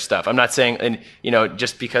with their stuff. I'm not saying, and you know,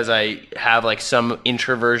 just because I have like some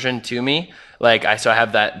introversion to me, like I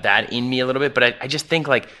have that in me a little bit, but I just think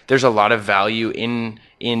like there's a lot of value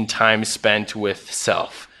in time spent with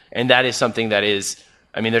self. And that is something that is,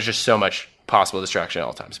 I mean, there's just so much possible distraction at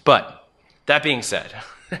all times. But that being said,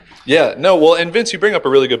 yeah, no, well, and Vince, you bring up a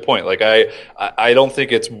really good point. Like, I don't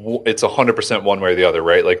think it's 100% one way or the other,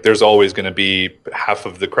 right? Like, there's always going to be half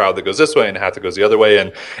of the crowd that goes this way and half that goes the other way,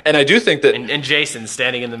 and I do think that, and Jason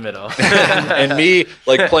standing in the middle, and me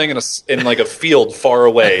like playing in like a field far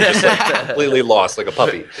away, just like completely lost, like a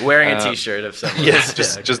puppy, wearing a T-shirt of something. Yes,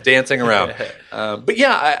 just dancing around. But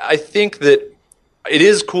yeah, I think that it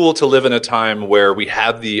is cool to live in a time where we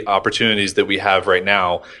have the opportunities that we have right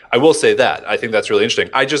now. I will say that. I think that's really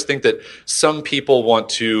interesting. I just think that some people want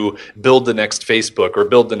to build the next Facebook or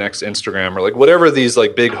build the next Instagram or like whatever these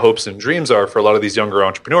like big hopes and dreams are for a lot of these younger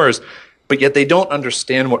entrepreneurs, but yet they don't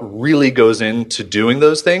understand what really goes into doing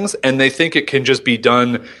those things. And they think it can just be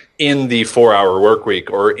done in the 4-hour work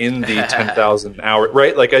week or in the 10,000 hour,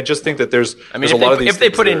 right? Like, I just think that there's a lot of these. If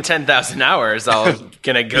they put in 10,000 hours, I'm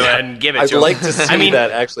gonna go ahead and give it to them. I'd like to see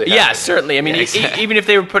that actually happen. Yeah, certainly. I mean, even if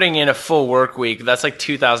they were putting in a full work week, that's like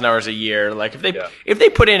 2,000 hours a year. Like if they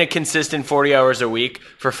put in a consistent 40 hours a week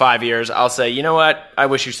for 5 years, I'll say, you know what? I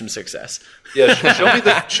wish you some success. Yeah,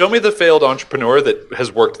 show me the failed entrepreneur that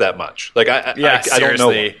has worked that much. Like I don't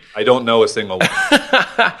know. I don't know a single one.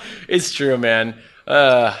 It's true, man.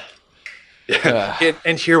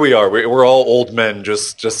 And here we are. We're all old men,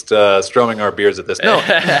 just strumming our beards at this. No,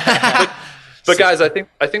 but guys, I think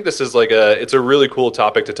this is like it's a really cool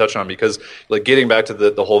topic to touch on, because like getting back to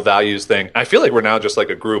the whole values thing, I feel like we're now just like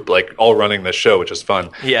a group, like all running this show, which is fun.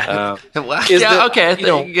 Yeah. Okay.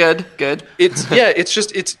 Good.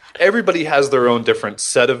 It's everybody has their own different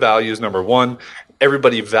set of values. Number one.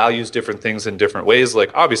 Everybody values different things in different ways.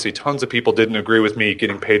 Like, obviously, tons of people didn't agree with me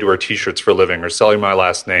getting paid to wear T-shirts for a living or selling my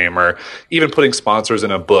last name or even putting sponsors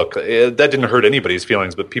in a book. That didn't hurt anybody's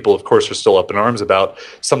feelings, but people, of course, are still up in arms about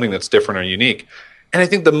something that's different or unique. And I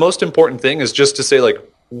think the most important thing is just to say, like,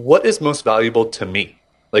 what is most valuable to me?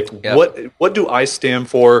 Like, what do I stand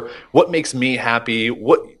for? What makes me happy?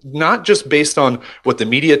 What, not just based on what the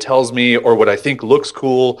media tells me or what I think looks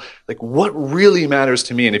cool, like what really matters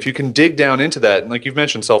to me. And if you can dig down into that, and like you've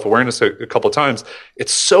mentioned self-awareness a couple of times,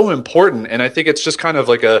 it's so important. And I think it's just kind of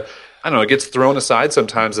like it gets thrown aside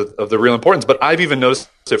sometimes of the real importance. But I've even noticed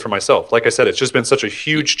it for myself. Like I said, it's just been such a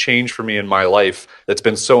huge change for me in my life that's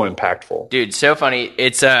been so impactful. Dude, so funny.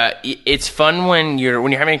 It's fun when you're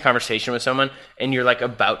having a conversation with someone and you're like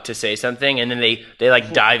about to say something, and then they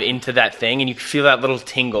like dive into that thing, and you feel that little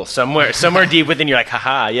tingle somewhere deep within. You're like,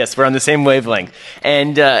 haha, yes, we're on the same wavelength.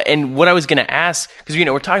 And what I was gonna ask, because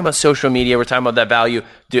we're talking about social media, we're talking about that value.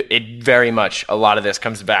 It very much, a lot of this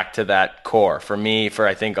comes back to that core for me, for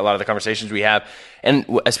I think a lot of the conversations we have,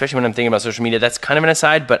 and especially when I'm thinking about social media, that's kind of an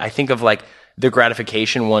aside, but I think of like the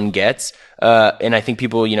gratification one gets, and I think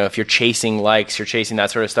people, if you're chasing likes, you're chasing that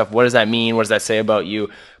sort of stuff. What does that mean? What does that say about you?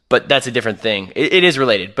 But that's a different thing. It is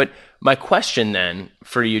related. But my question then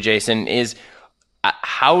for you, Jason, is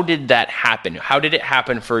how did that happen? How did it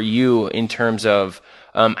happen for you in terms of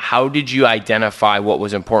how did you identify what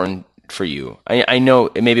was important for you? I know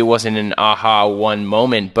maybe it wasn't an aha one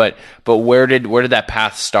moment, but where did that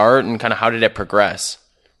path start, and kind of how did it progress?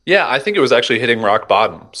 Yeah, I think it was actually hitting rock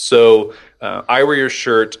bottom. So I Wear Your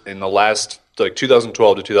Shirt in the last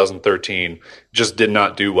 2012 to 2013 just did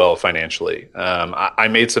not do well financially. I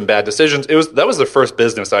made some bad decisions. That was the first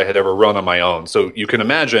business I had ever run on my own. So you can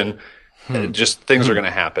imagine just things are going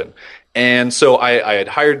to happen. And so I had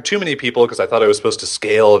hired too many people because I thought I was supposed to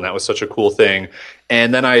scale, and that was such a cool thing.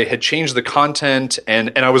 And then I had changed the content,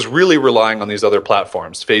 and I was really relying on these other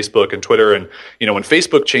platforms, Facebook and Twitter. And when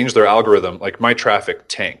Facebook changed their algorithm, like my traffic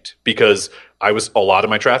tanked because a lot of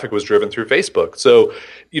my traffic was driven through Facebook. So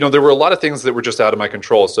there were a lot of things that were just out of my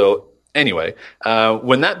control. So anyway,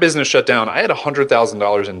 when that business shut down, I had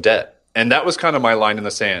 $100,000 in debt, and that was kind of my line in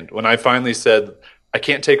the sand. When I finally said, I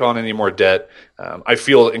can't take on any more debt. I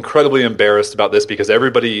feel incredibly embarrassed about this because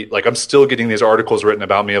everybody, I'm still getting these articles written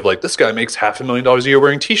about me of this guy makes $500,000 a year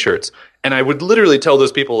wearing t-shirts. And I would literally tell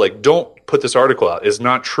those people, don't put this article out. It's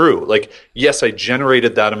not true. Yes, I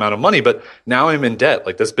generated that amount of money, but now I'm in debt.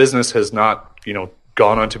 This business has not,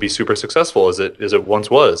 gone on to be super successful as it once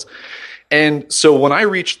was. And so when I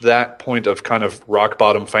reached that point of kind of rock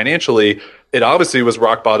bottom financially, it obviously was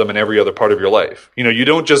rock bottom in every other part of your life. You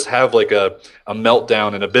don't just have a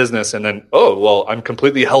meltdown in a business and then, oh, well, I'm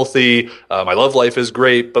completely healthy. My love life is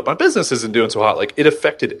great, but my business isn't doing so hot. It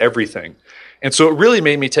affected everything. And so it really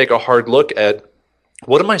made me take a hard look at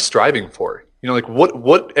what am I striving for?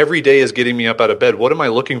 What every day is getting me up out of bed? What am I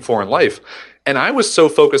looking for in life? And I was so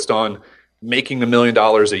focused on making $1 million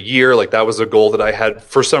a year, that was a goal that I had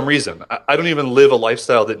for some reason. I don't even live a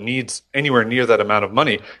lifestyle that needs anywhere near that amount of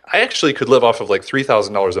money. I actually could live off of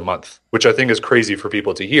 $3,000 a month, which I think is crazy for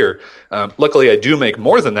people to hear. Luckily, I do make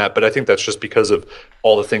more than that, but I think that's just because of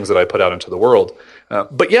all the things that I put out into the world.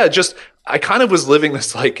 But yeah, I kind of was living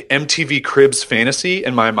this MTV Cribs fantasy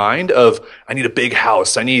in my mind of I need a big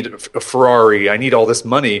house, I need a Ferrari, I need all this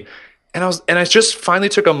money. And I just finally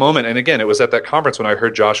took a moment. And again, it was at that conference when I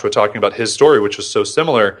heard Joshua talking about his story, which was so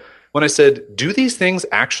similar, when I said, do these things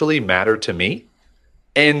actually matter to me?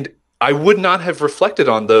 And I would not have reflected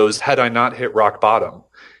on those had I not hit rock bottom.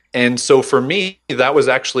 And so for me, that was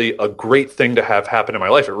actually a great thing to have happen in my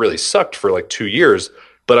life. It really sucked for 2 years,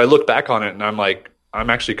 but I look back on it and I'm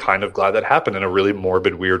actually kind of glad that happened in a really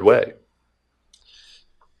morbid, weird way.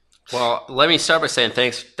 Well, let me start by saying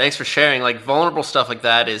thanks for sharing. Vulnerable stuff like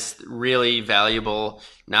that is really valuable,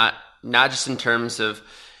 not just in terms of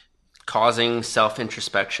causing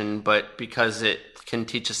self-introspection, but because it can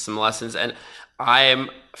teach us some lessons. And I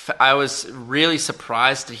was really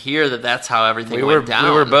surprised to hear that that's how everything went down.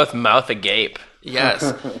 We were both mouth agape.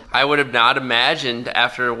 Yes. I would have not imagined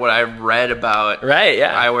after what I've read about right,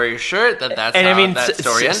 yeah. I Wear Your Shirt that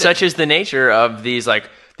story ended. Such is the nature of these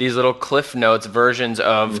these little Cliff Notes versions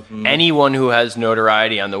of anyone who has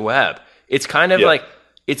notoriety on the web. It's kind of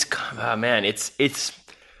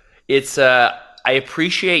I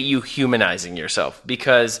appreciate you humanizing yourself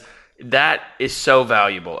because that is so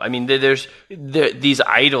valuable. I mean, there's these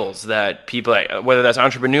idols that people, whether that's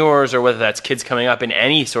entrepreneurs or whether that's kids coming up in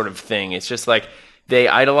any sort of thing, it's just they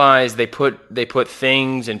idolize, they put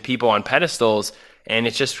things and people on pedestals. And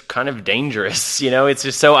it's just kind of dangerous, It's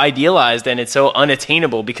just so idealized and it's so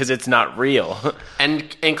unattainable because it's not real.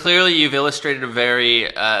 And clearly, you've illustrated a very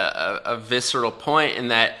a visceral point in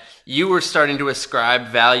that you were starting to ascribe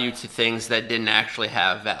value to things that didn't actually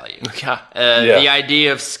have value. Yeah. The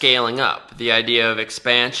idea of scaling up, the idea of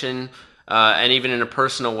expansion, and even in a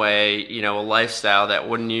personal way, a lifestyle that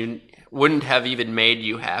wouldn't have even made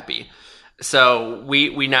you happy. So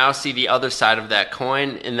we now see the other side of that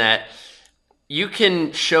coin in that you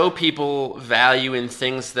can show people value in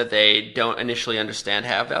things that they don't initially understand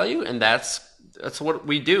have value, and that's what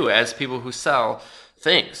we do as people who sell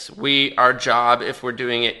things. Our job, if we're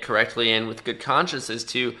doing it correctly and with good conscience, is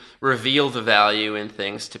to reveal the value in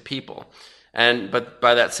things to people. But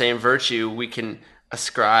by that same virtue, we can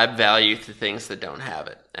ascribe value to things that don't have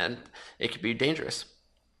it, and it can be dangerous.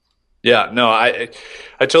 Yeah, no, I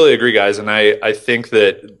totally agree, guys. And I think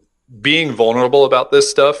that being vulnerable about this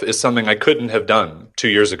stuff is something I couldn't have done 2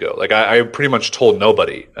 years ago. Like I pretty much told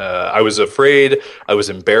nobody. I was afraid, I was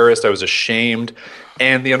embarrassed, I was ashamed.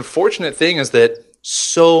 And the unfortunate thing is that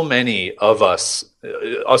so many of us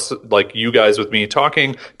like you guys with me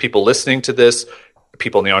talking, people listening to this,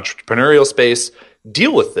 people in the entrepreneurial space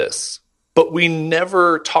deal with this. But we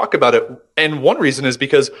never talk about it. And one reason is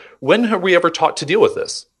because when have we ever taught to deal with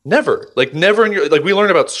this? Never. Like never in your, like we learn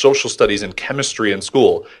about social studies and chemistry in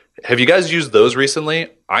school. Have you guys used those recently?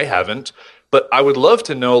 I haven't. But I would love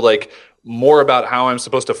to know like more about how I'm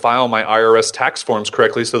supposed to file my IRS tax forms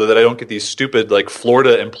correctly so that I don't get these stupid like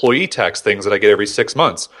Florida employee tax things that I get every 6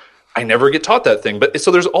 months. I never get taught that thing. But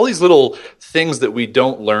so there's all these little things that we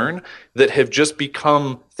don't learn that have just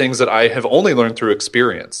become things that I have only learned through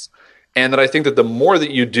experience. And that I think that the more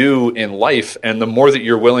that you do in life and the more that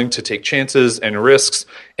you're willing to take chances and risks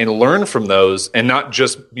and learn from those and not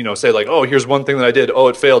just, say like, oh, here's one thing that I did. Oh,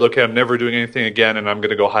 it failed. Okay, I'm never doing anything again and I'm going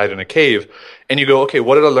to go hide in a cave. And you go, okay,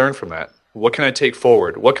 what did I learn from that? What can I take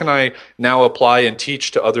forward? What can I now apply and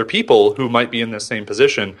teach to other people who might be in the same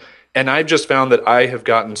position? And I've just found that I have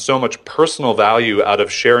gotten so much personal value out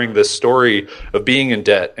of sharing this story of being in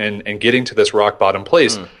debt and getting to this rock bottom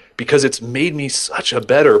place. Because it's made me such a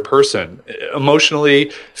better person.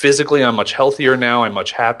 Emotionally, physically, I'm much healthier now. I'm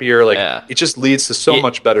much happier. It just leads to so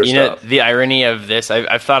much better stuff. The irony of this,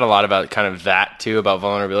 I've thought a lot about kind of that too, about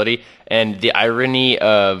vulnerability. And the irony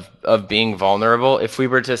of being vulnerable, if we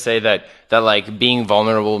were to say that like being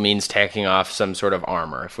vulnerable means taking off some sort of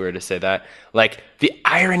armor, if we were to say that, like the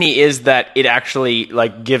irony is that it actually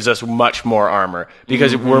like gives us much more armor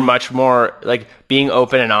because we're much more like being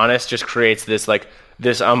open and honest just creates this like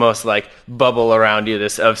this almost like bubble around you,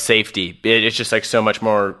 this of safety. It's just like so much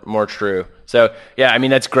more true. So yeah, I mean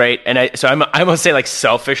that's great. And I almost say like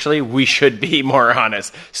selfishly we should be more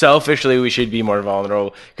honest. Selfishly we should be more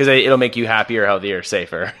vulnerable because it'll make you happier, healthier,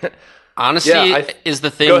 safer. Honesty is the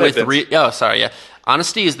thing with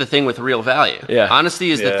honesty is the thing with real value. Yeah. Honesty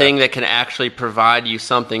is the thing that can actually provide you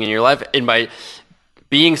something in your life. And by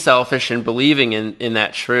being selfish and believing in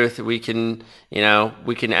that truth, we can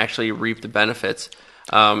actually reap the benefits.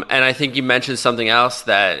 And I think you mentioned something else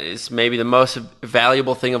that is maybe the most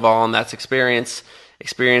valuable thing of all, and that's experience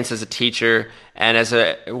as a teacher and as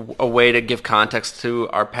a way to give context to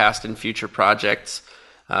our past and future projects.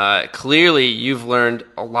 Clearly, you've learned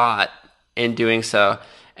a lot in doing so,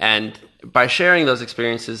 and by sharing those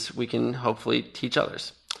experiences, we can hopefully teach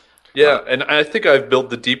others. Yeah, and I think I've built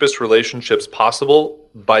the deepest relationships possible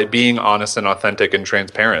by being honest and authentic and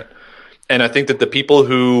transparent. And I think that the people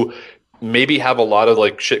who maybe have a lot of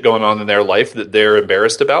like shit going on in their life that they're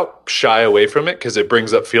embarrassed about shy away from it because it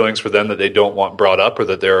brings up feelings for them that they don't want brought up or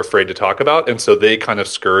that they're afraid to talk about. And so they kind of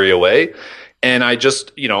scurry away. And I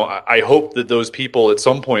just, I hope that those people at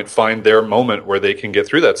some point find their moment where they can get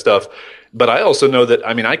through that stuff. But I also know that,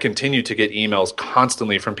 I continue to get emails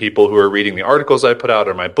constantly from people who are reading the articles I put out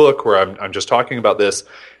or my book where I'm just talking about this.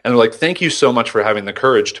 And they're like, thank you so much for having the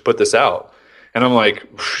courage to put this out. And I'm like,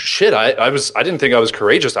 shit, I didn't think I was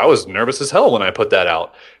courageous. I was nervous as hell when I put that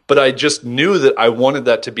out. But I just knew that I wanted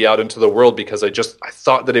that to be out into the world because I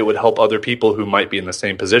thought that it would help other people who might be in the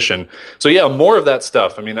same position. So yeah, more of that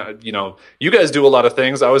stuff. You guys do a lot of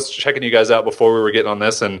things. I was checking you guys out before we were getting on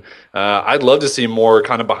this, and I'd love to see more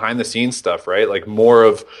kind of behind the scenes stuff, right? Like more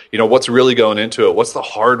of, what's really going into it. What's the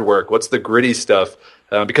hard work? What's the gritty stuff?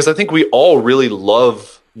 Because I think we all really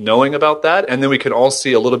love knowing about that, and then we can all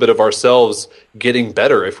see a little bit of ourselves getting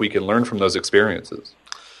better if we can learn from those experiences.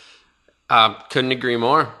 Couldn't agree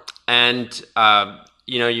more. And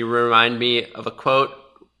you remind me of a quote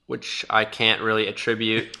which I can't really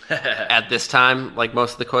attribute at this time, like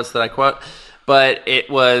most of the quotes that I quote, but it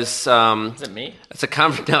was is it me? It's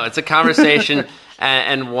a conversation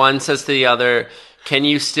and one says to the other, can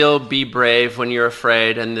you still be brave when you're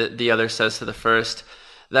afraid? And the other says to the first,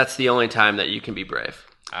 that's the only time that you can be brave.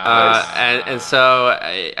 And so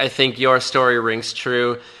I think your story rings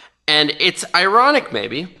true. And it's ironic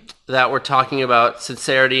maybe that we're talking about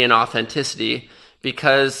sincerity and authenticity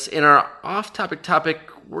because in our off-topic topic,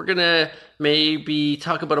 we're going to maybe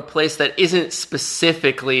talk about a place that isn't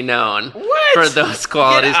specifically known for those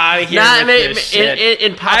qualities. Get out of here with this shit.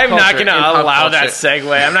 In pop I'm culture, not going to allow that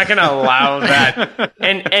segue. I'm not going to allow that.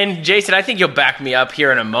 And Jason, I think you'll back me up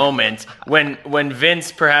here in a moment when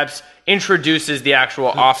Vince perhaps introduces the actual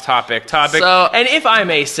off-topic topic. So, and if I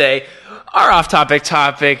may say, Our off-topic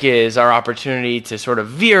topic is our opportunity to sort of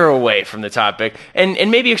veer away from the topic and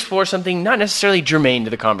maybe explore something not necessarily germane to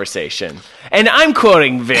the conversation. And I'm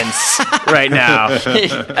quoting Vince right now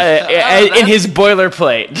in his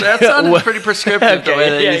boilerplate. That sounded pretty prescriptive the way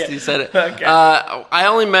that you said it. Okay. I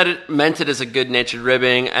only meant it as a good-natured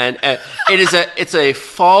ribbing, and it is a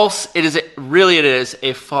false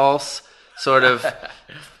sort of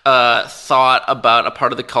thought about a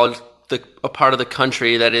part of the culture. A part of the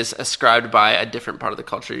country that is ascribed by a different part of the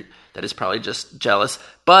culture that is probably just jealous.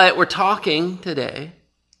 But we're talking today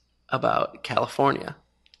about California.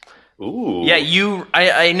 Ooh. Yeah,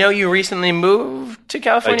 I know you recently moved to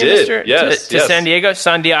California, I did, Mr. yes, to yes. San Diego.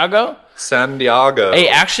 San Diego. Hey,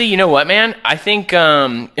 actually, you know what, man? I think,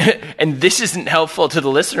 and this isn't helpful to the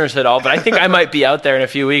listeners at all, but I think I might be out there in a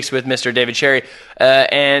few weeks with Mr. David Cherry.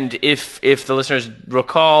 And if the listeners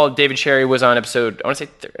recall, David Cherry was on episode, I want to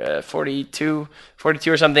say 42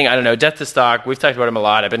 or something. I don't know. Death to Stock. We've talked about him a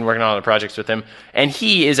lot. I've been working on a lot of projects with him, and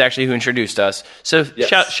he is actually who introduced us. So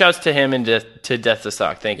shouts to him and to Death to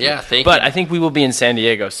Stock. Thank you. Yeah, thank you. But I think we will be in San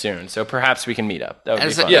Diego soon, so perhaps we can meet up. That would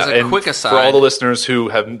be fun. As a and quick aside, for all the listeners who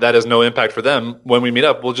have that has no impact for them, when we meet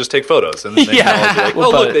up, we'll just take photos and then they can all be like,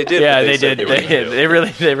 Well, look, they did. Yeah, what they said did. were gonna do." They really.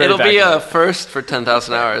 it'll be backed it a up. first for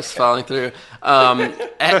 10,000 hours following through.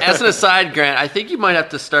 As an aside, Grant, I think you might have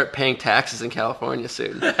to start paying taxes in California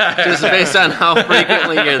soon, just based on how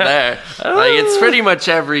frequently you're there. Like, it's pretty much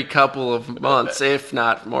every couple of months, if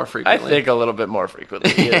not more I frequently. think a little bit more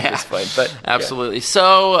frequently at this point, but Absolutely.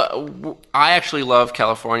 So I actually love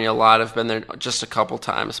California a lot. I've been there just a couple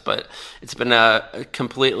times, but it's been a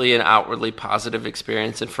completely and outwardly positive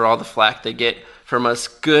experience. And for all the flack they get from us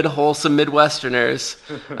good, wholesome Midwesterners,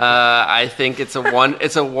 I think it's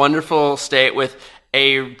a wonderful state with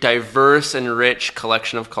a diverse and rich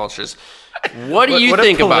collection of cultures. What do you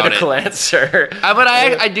think about it? Political answer. But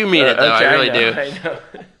I do mean it, though. Okay, I really know, do. I know.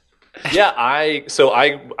 Yeah,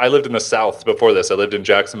 I lived in the South before this. I lived in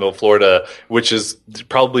Jacksonville, Florida, which is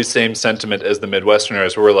probably same sentiment as the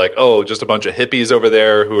Midwesterners, who were like, oh, just a bunch of hippies over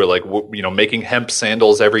there who are like, making hemp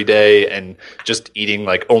sandals every day and just eating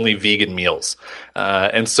like only vegan meals.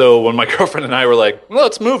 And so when my girlfriend and I were like, well,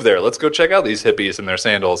 let's move there, let's go check out these hippies and their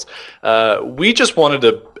sandals, we just wanted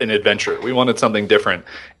an adventure. We wanted something different.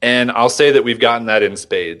 And I'll say that we've gotten that in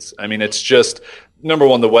spades. I mean, it's just, number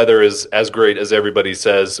one, the weather is as great as everybody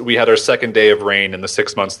says. We had our second day of rain in the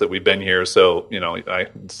 6 months that we've been here, so I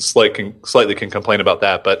slightly can complain about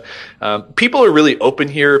that. But people are really open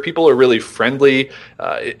here. People are really friendly.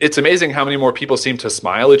 It's amazing how many more people seem to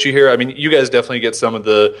smile at you here. I mean, you guys definitely get some of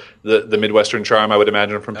the Midwestern charm, I would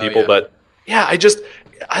imagine, from people. But yeah,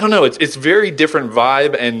 I don't know. It's very different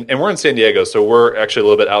vibe, and we're in San Diego, so we're actually a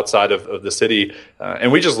little bit outside of the city,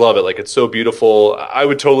 and we just love it. Like, it's so beautiful. I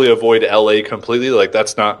would totally avoid LA completely. Like,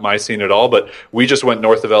 that's not my scene at all. But we just went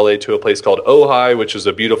north of LA to a place called Ojai, which is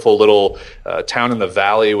a beautiful little town in the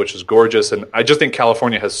valley, which is gorgeous. And I just think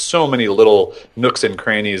California has so many little nooks and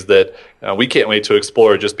crannies that we can't wait to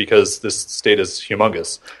explore, just because this state is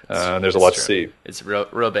humongous. And there's a lot to see. It's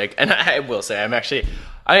real big. And I will say, I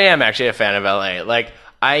am actually a fan of LA. Like,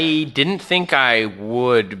 I didn't think I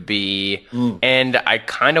would be, and I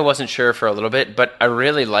kind of wasn't sure for a little bit, but I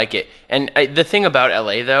really like it. And the thing about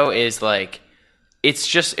LA, though, is like,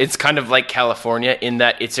 it's kind of like California in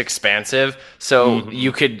that it's expansive, so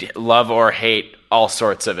you could love or hate all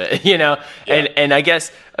sorts of it, Yeah. And I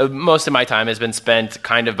guess most of my time has been spent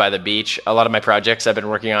kind of by the beach. A lot of my projects I've been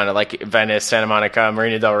working on are like Venice, Santa Monica,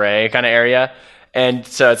 Marina del Rey kind of area, and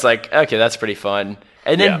so it's like, okay, that's pretty fun.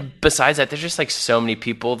 And then besides that, there's just like so many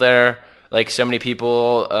people there, like so many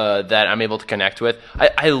people that I'm able to connect with.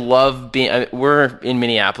 I love being, we're in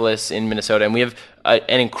Minneapolis, in Minnesota, and we have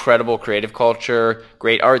an incredible creative culture,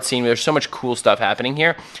 great art scene. There's so much cool stuff happening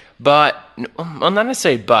here. But, well, not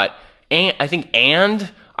necessarily but, I think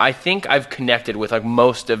I've connected with like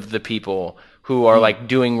most of the people who are like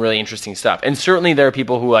doing really interesting stuff. And certainly there are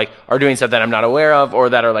people who like are doing stuff that I'm not aware of, or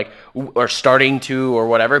that are like, are starting to, or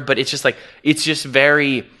whatever. But it's just like, it's just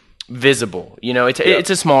very visible, it's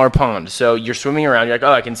a smaller pond. So you're swimming around, you're like,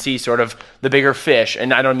 oh, I can see sort of the bigger fish.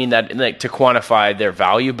 And I don't mean that like to quantify their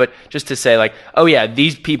value, but just to say like, oh yeah,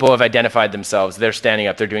 these people have identified themselves. They're standing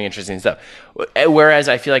up. They're doing interesting stuff. Whereas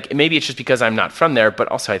I feel like maybe it's just because I'm not from there, but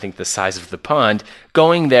also I think the size of the pond,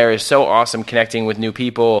 going there is so awesome, connecting with new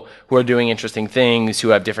people who are doing interesting things, who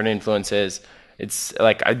have different influences. It's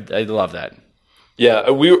like, I love that.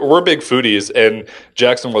 Yeah, we're big foodies, and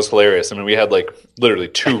Jackson was hilarious. I mean, we had like literally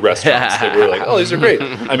 2 restaurants that we were like, oh, these are great.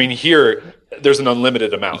 I mean, here, there's an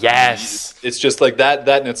unlimited amount. Yes. It's just like that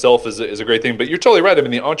in itself is a great thing. But you're totally right. I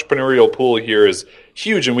mean, the entrepreneurial pool here is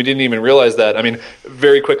huge, and we didn't even realize that. I mean,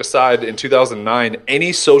 very quick aside, in 2009,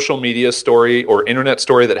 any social media story or internet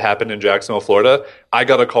story that happened in Jacksonville, Florida, I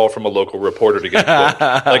got a call from a local reporter to get booked.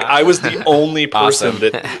 Like, I was the only person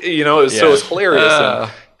that, you know, so it was hilarious.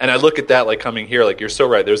 And I look at that like coming here, like you're so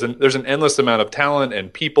right. There's an endless amount of talent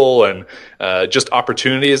and people and just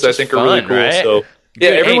opportunities. I think fun, are really cool. right? So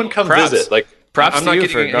yeah, Dude, everyone hey, come props. visit. Like, Props I'm to not you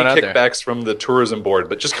getting for any going out there. kickbacks from the tourism board,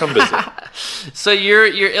 but just come visit. So you're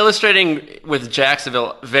illustrating with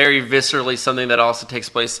Jacksonville very viscerally something that also takes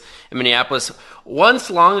place in Minneapolis. Once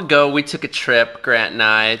long ago, we took a trip, Grant and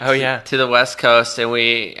I, to the West Coast,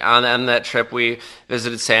 and on that trip we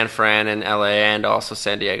visited San Fran and LA and also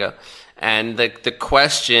San Diego. And the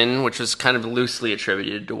question, which was kind of loosely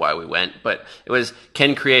attributed to why we went, but it was,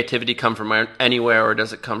 can creativity come from anywhere, or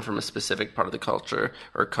does it come from a specific part of the culture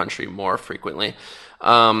or country more frequently?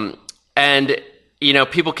 And, you know,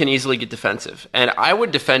 people can easily get defensive. And I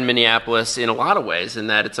would defend Minneapolis in a lot of ways, in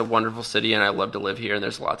that it's a wonderful city and I love to live here and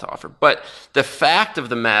there's a lot to offer. But the fact of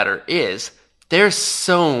the matter is, there's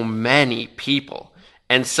so many people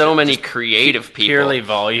and so many creative people. Purely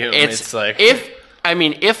volume. It's like...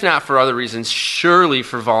 If not for other reasons, surely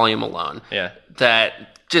for volume alone. Yeah.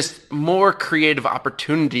 That just more creative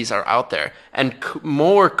opportunities are out there, and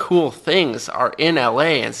more cool things are in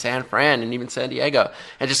LA and San Fran and even San Diego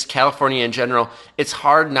and just California in general. It's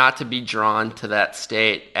hard not to be drawn to that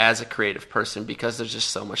state as a creative person because there's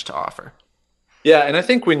just so much to offer. Yeah, and I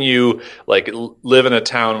think when you like live in a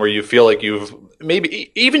town where you feel like you've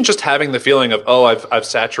maybe even just having the feeling of, oh, I've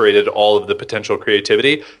saturated all of the potential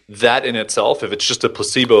creativity, that in itself, if it's just a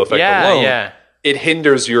placebo effect alone, it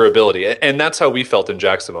hinders your ability. And that's how we felt in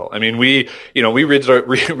Jacksonville. I mean, we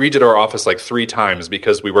redid our office like 3 times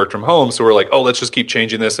because we worked from home. So we're like, oh, let's just keep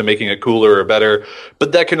changing this and making it cooler or better.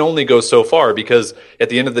 But that can only go so far, because at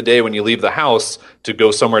the end of the day, when you leave the house to go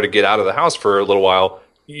somewhere to get out of the house for a little while,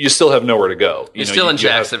 you still have nowhere to go. You're still in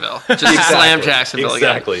Jacksonville. Just slam Jacksonville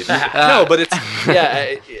exactly. again. No, but it's,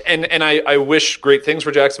 and I wish great things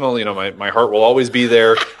for Jacksonville. You know, my heart will always be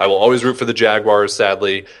there. I will always root for the Jaguars,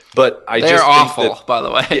 sadly. But they're awful, by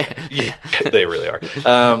the way. Yeah, they really are.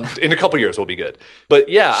 In a couple years, we'll be good. But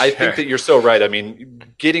yeah, I think that you're so right. I mean,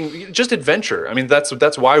 getting just adventure. I mean,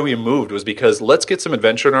 that's why we moved, was because let's get some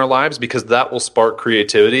adventure in our lives, because that will spark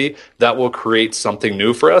creativity. That will create something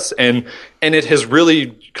new for us. And it has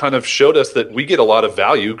really kind of showed us that we get a lot of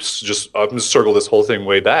value. I'm going to circle this whole thing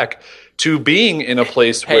way back to being in a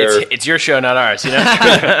place where it's your show, not ours. You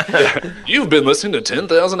know, you've been listening to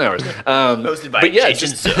 10,000 hours. Hosted by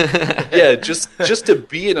just to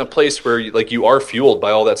be in a place where you are fueled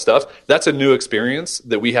by all that stuff. That's a new experience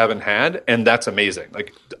that we haven't had, and that's amazing.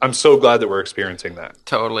 Like, I'm so glad that we're experiencing that.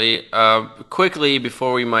 Totally. Quickly,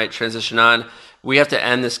 before we might transition on, we have to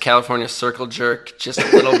end this California circle jerk just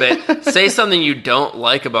a little bit. Say something you don't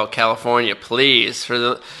like about California, please. For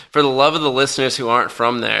the love of the listeners who aren't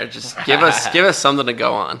from there, just give us something to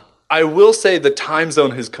go on. I will say the time zone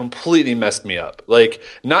has completely messed me up. Like,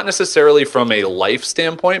 not necessarily from a life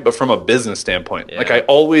standpoint, but from a business standpoint. Yeah. Like, I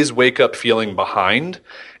always wake up feeling behind.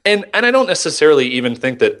 And I don't necessarily even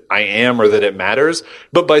think that I am or that it matters.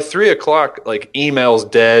 But by 3:00, like, email's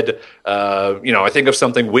dead. I think of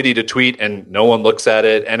something witty to tweet and no one looks at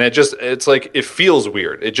it. And it's like, it feels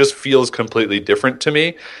weird. It just feels completely different to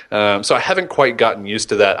me. So I haven't quite gotten used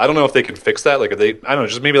to that. I don't know if they can fix that. Like,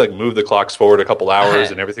 just maybe like move the clocks forward a couple hours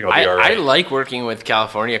and everything will be all right. I like working with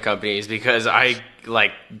California companies because I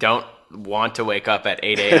don't want to wake up at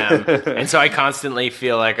 8 a.m. and so I constantly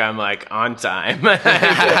feel like I'm like on time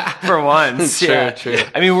for once. True.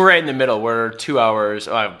 I mean, we're right in the middle. We're 2 hours.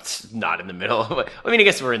 Oh, it's not in the middle. I mean, I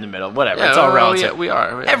guess we're in the middle. Whatever. It's all relative. Yeah, we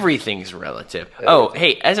are. Everything's relative. Oh,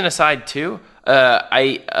 hey, as an aside too,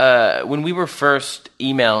 when we were first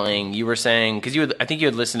emailing, you were saying, because I think you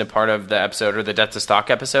had listened to part of the episode, or the Debt to Stock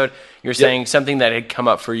episode. You were saying something that had come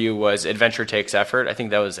up for you was adventure takes effort. I think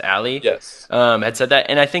that was Allie. Yes. Had said that,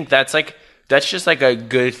 and I think that's just like a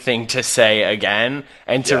good thing to say again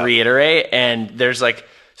and to reiterate. And there's like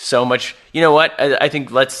so much. You know what? I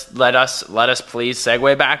think let us please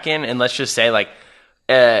segue back in, and let's just say, like,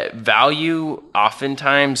 value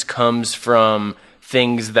oftentimes comes from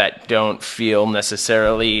things that don't feel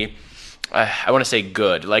necessarily, I want to say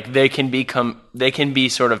good. Like, they can be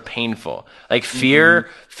sort of painful. Like fear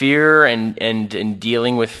and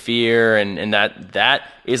dealing with fear and that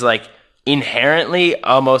is like inherently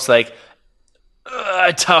almost like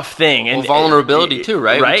a tough thing. And vulnerability too,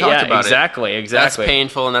 right? Right? We talked Yeah, about exactly. it. That's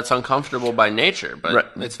painful and that's uncomfortable by nature,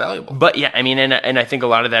 but it's valuable. But yeah, I mean, and I think a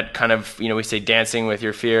lot of that kind of, we say dancing with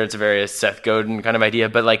your fear. It's a very Seth Godin kind of idea,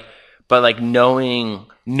 but knowing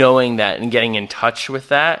that and getting in touch with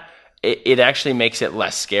that, it actually makes it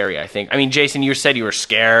less scary, I think. I mean, Jason, you said you were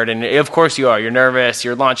scared, and of course you are. You're nervous.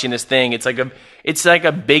 You're launching this thing. It's like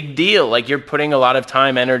a big deal. Like, you're putting a lot of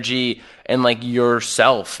time, energy, and like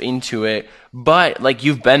yourself into it. But like,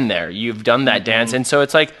 you've been there. You've done that dance, and so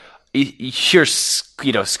it's like you're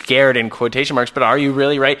scared in quotation marks. But are you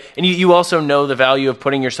really, right? And you also know the value of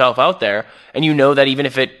putting yourself out there, and you know that even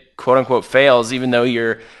if it quote unquote fails, even though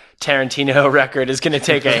you're Tarantino record is going to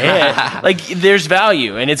take a hit, like, there's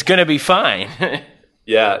value and it's going to be fine.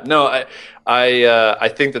 Yeah, no, I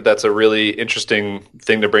think that that's a really interesting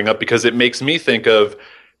thing to bring up, because it makes me think of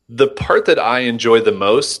the part that I enjoy the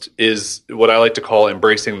most is what I like to call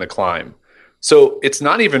embracing the climb. So it's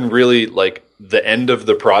not even really like the end of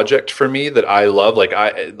the project for me that I love. Like,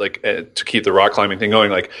 to keep the rock climbing thing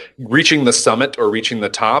going, like reaching the summit or reaching the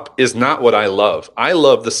top is not what I love. I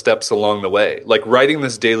love the steps along the way. Like writing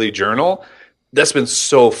this daily journal, that's been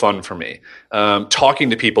so fun for me.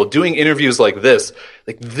 Talking to people, doing interviews like this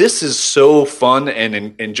is so fun.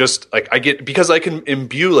 And just like because I can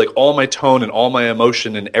imbue like all my tone and all my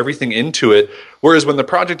emotion and everything into it. Whereas when the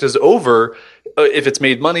project is over, if it's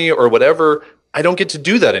made money or whatever, I don't get to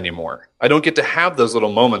do that anymore. I don't get to have those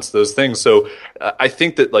little moments, those things. So I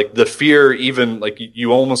think that like the fear, even like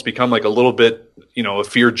you almost become like a little bit, a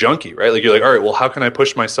fear junkie, right? Like you're like, all right, well, how can I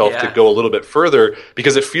push myself to go a little bit further?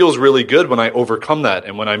 Because it feels really good when I overcome that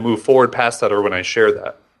and when I move forward past that or when I share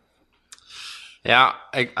that. Yeah,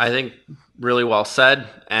 I think really well said,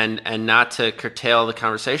 and not to curtail the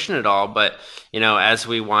conversation at all, but as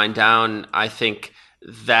we wind down, I think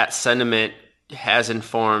that sentiment has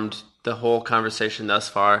informed the whole conversation thus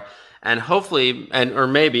far, and hopefully, or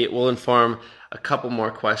maybe it will inform a couple more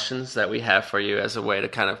questions that we have for you as a way to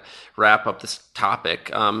kind of wrap up this topic.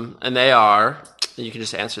 And they are, you can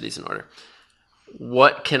just answer these in order.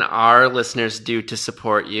 What can our listeners do to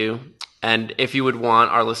support you? And if you would want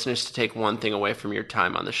our listeners to take one thing away from your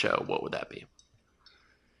time on the show, what would that be?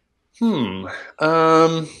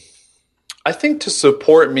 I think to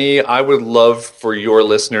support me, I would love for your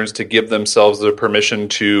listeners to give themselves the permission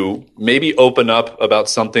to maybe open up about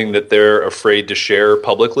something that they're afraid to share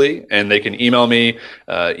publicly. And they can email me.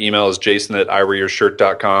 Email is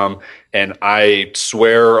jason@iwearyourshirt.com. And I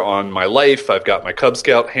swear on my life, I've got my Cub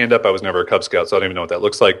Scout hand up. I was never a Cub Scout, so I don't even know what that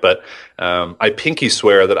looks like. But I pinky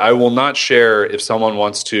swear that I will not share if someone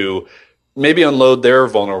wants to maybe unload their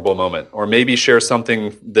vulnerable moment, or maybe share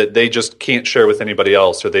something that they just can't share with anybody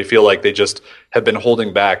else, or they feel like they just have been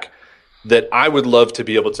holding back, that I would love to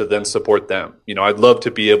be able to then support them. I'd love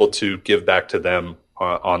to be able to give back to them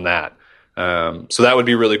on that. So that would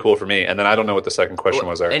be really cool for me. And then I don't know what the second question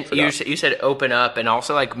was. And you said open up, and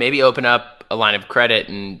also like maybe open up a line of credit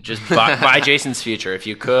and just buy Jason's future if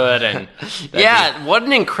you could. And what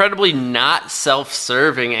an incredibly not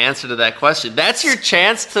self-serving answer to that question. That's your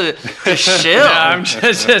chance to shill. No, I'm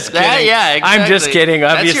just kidding. Yeah, exactly. I'm just kidding.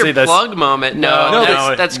 Obviously, that's your plug moment.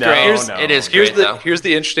 No, that's great. It is great. Here's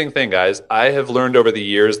the interesting thing, guys. I have learned over the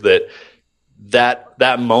years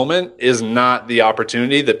that moment is not the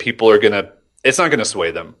opportunity that people are going to, it's not going to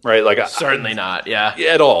sway them, right? Like certainly not. Yeah.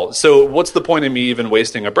 At all. So what's the point of me even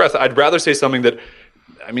wasting a breath? I'd rather say something that,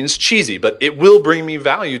 it's cheesy, but it will bring me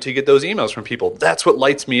value to get those emails from people. That's what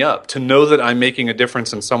lights me up, to know that I'm making a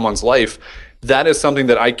difference in someone's life. That is something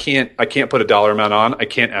that I can't put a dollar amount on. I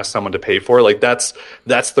can't ask someone to pay for. Like that's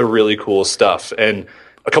the really cool stuff. And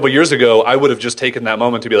a couple of years ago, I would have just taken that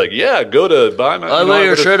moment to be like, yeah, go to buy my... I'll wear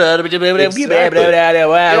your shirt out. Exactly.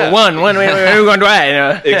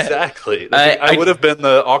 Exactly. I would have been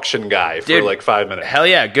the auction guy for like 5 minutes. Hell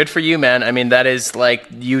yeah. Good for you, man. That is like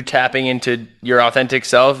you tapping into your authentic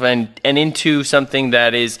self and into something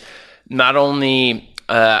that is not only...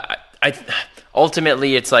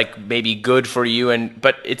 ultimately, it's like maybe good for you,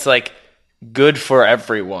 but it's like good for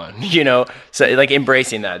everyone, so like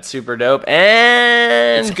embracing that, super dope.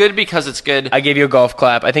 And it's good because it's good. I gave you a golf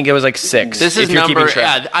clap. I think it was like 6. This is number,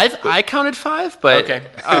 I counted 5, but okay.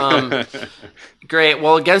 Great.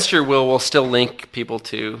 Well, against your will, we'll still link people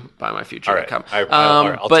to buymyfuture.com. All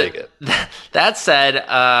right. I'll take it. That said,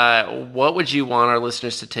 what would you want our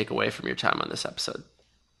listeners to take away from your time on this episode?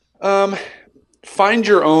 Find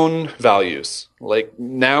your own values. Like,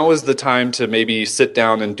 now is the time to maybe sit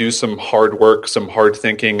down and do some hard work, some hard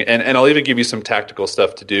thinking, and I'll even give you some tactical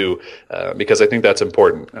stuff to do because I think that's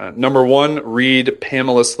important. Number 1, read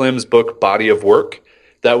Pamela Slim's book, Body of Work.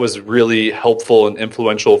 That was really helpful and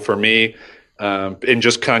influential for me. and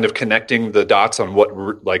just kind of connecting the dots on what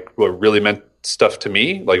really meant stuff to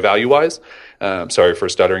me, like value wise. Sorry for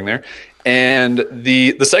stuttering there. And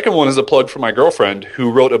the second one is a plug for my girlfriend,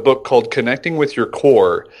 who wrote a book called Connecting with Your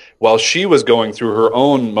Core while she was going through her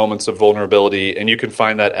own moments of vulnerability. And you can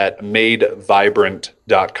find that at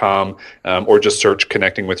madevibrant.com, or just search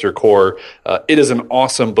Connecting with Your Core. It is an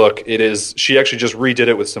awesome book. She actually just redid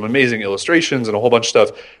it with some amazing illustrations and a whole bunch of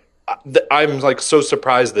stuff. I'm like so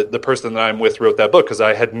surprised that the person that I'm with wrote that book, because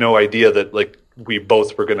I had no idea that like we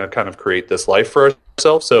both were going to kind of create this life for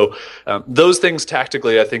ourselves. So those things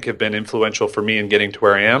tactically, I think, have been influential for me in getting to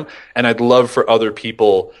where I am. And I'd love for other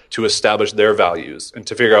people to establish their values and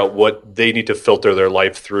to figure out what they need to filter their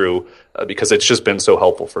life through, because it's just been so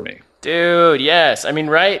helpful for me. Dude, yes. I mean,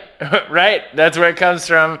 right. That's where it comes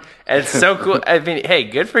from. And it's so cool. I mean, hey,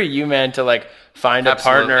 good for you, man, to like find a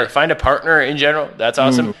partner in general. That's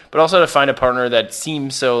awesome. But also to find a partner that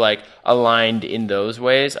seems so like aligned in those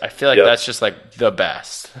ways. I feel like that's just like the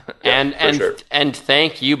best. And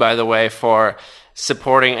thank you, by the way, for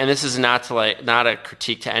supporting, and this is not a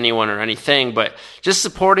critique to anyone or anything, but just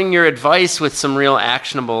supporting your advice with some real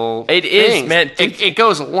actionable things. Is, man. It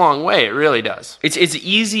goes a long way. It really does. It's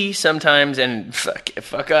easy sometimes, and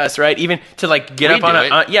fuck us, right? Even to like get up on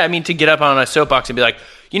to get up on a soapbox and be like,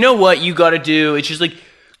 you know what you got to do? It's just like,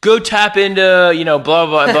 go tap into, blah,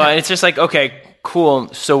 blah, blah. And it's just like, okay, cool.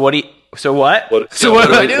 So what do you... So what? What do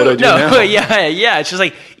I do? Yeah. It's just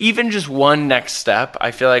like, even just one next step,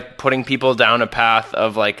 I feel like putting people down a path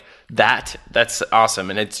of like that's awesome.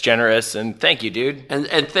 And it's generous. And thank you, dude. And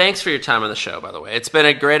thanks for your time on the show, by the way. It's been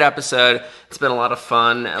a great episode. It's been a lot of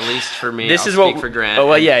fun, at least for me. This is what, for Grant. Oh,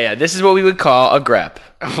 well, yeah. This is what we would call a grep.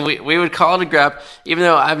 We would call it a grep, even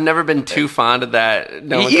though I've never been too fond of that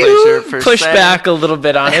nomenclature. You push back a little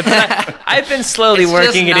bit on it, but I've been slowly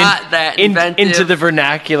working it into the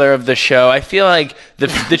vernacular of the show. I feel like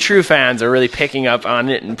the true fans are really picking up on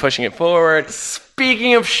it and pushing it forward.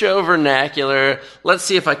 Speaking of show vernacular, let's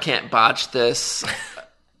see if I can't botch this.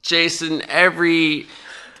 Jason, every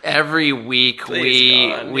week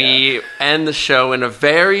we end the show in a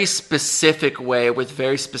very specific way with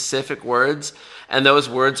very specific words. And those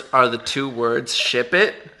words are the two words, ship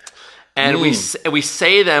it. And we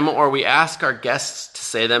say them, or we ask our guests to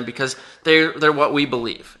say them, because they're what we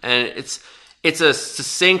believe. And it's a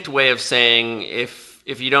succinct way of saying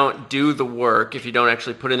if you don't do the work, if you don't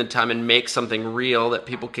actually put in the time and make something real that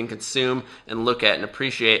people can consume and look at and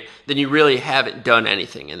appreciate, then you really haven't done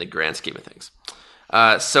anything in the grand scheme of things.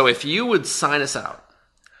 So if you would sign us out,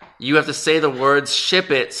 you have to say the words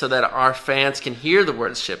ship it so that our fans can hear the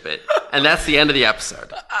words ship it. And that's the end of the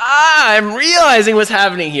episode. I'm realizing what's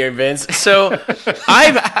happening here, Vince. So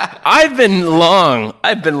I've been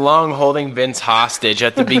long holding Vince hostage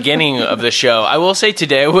at the beginning of the show. I will say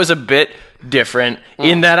today was a bit different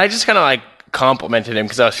in that I just kind of like complimented him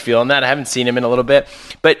because I was feeling that. I haven't seen him in a little bit.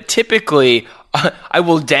 But typically I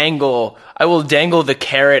will dangle the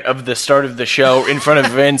carrot of the start of the show in front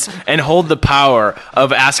of Vince and hold the power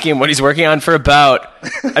of asking him what he's working on for about,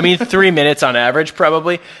 3 minutes on average,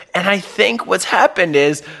 probably. And I think what's happened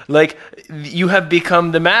is, like, you have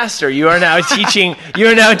become the master. You are now teaching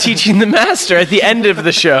the master at the end of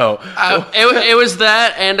the show. It was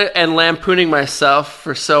that and lampooning myself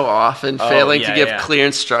for so often failing to give clear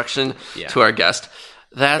instruction to our guest.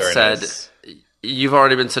 That Very said, nice. You've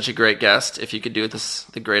already been such a great guest. If you could do this,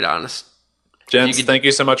 the great honest. Gents, thank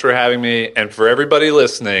you so much for having me. And for everybody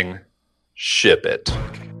listening, ship it.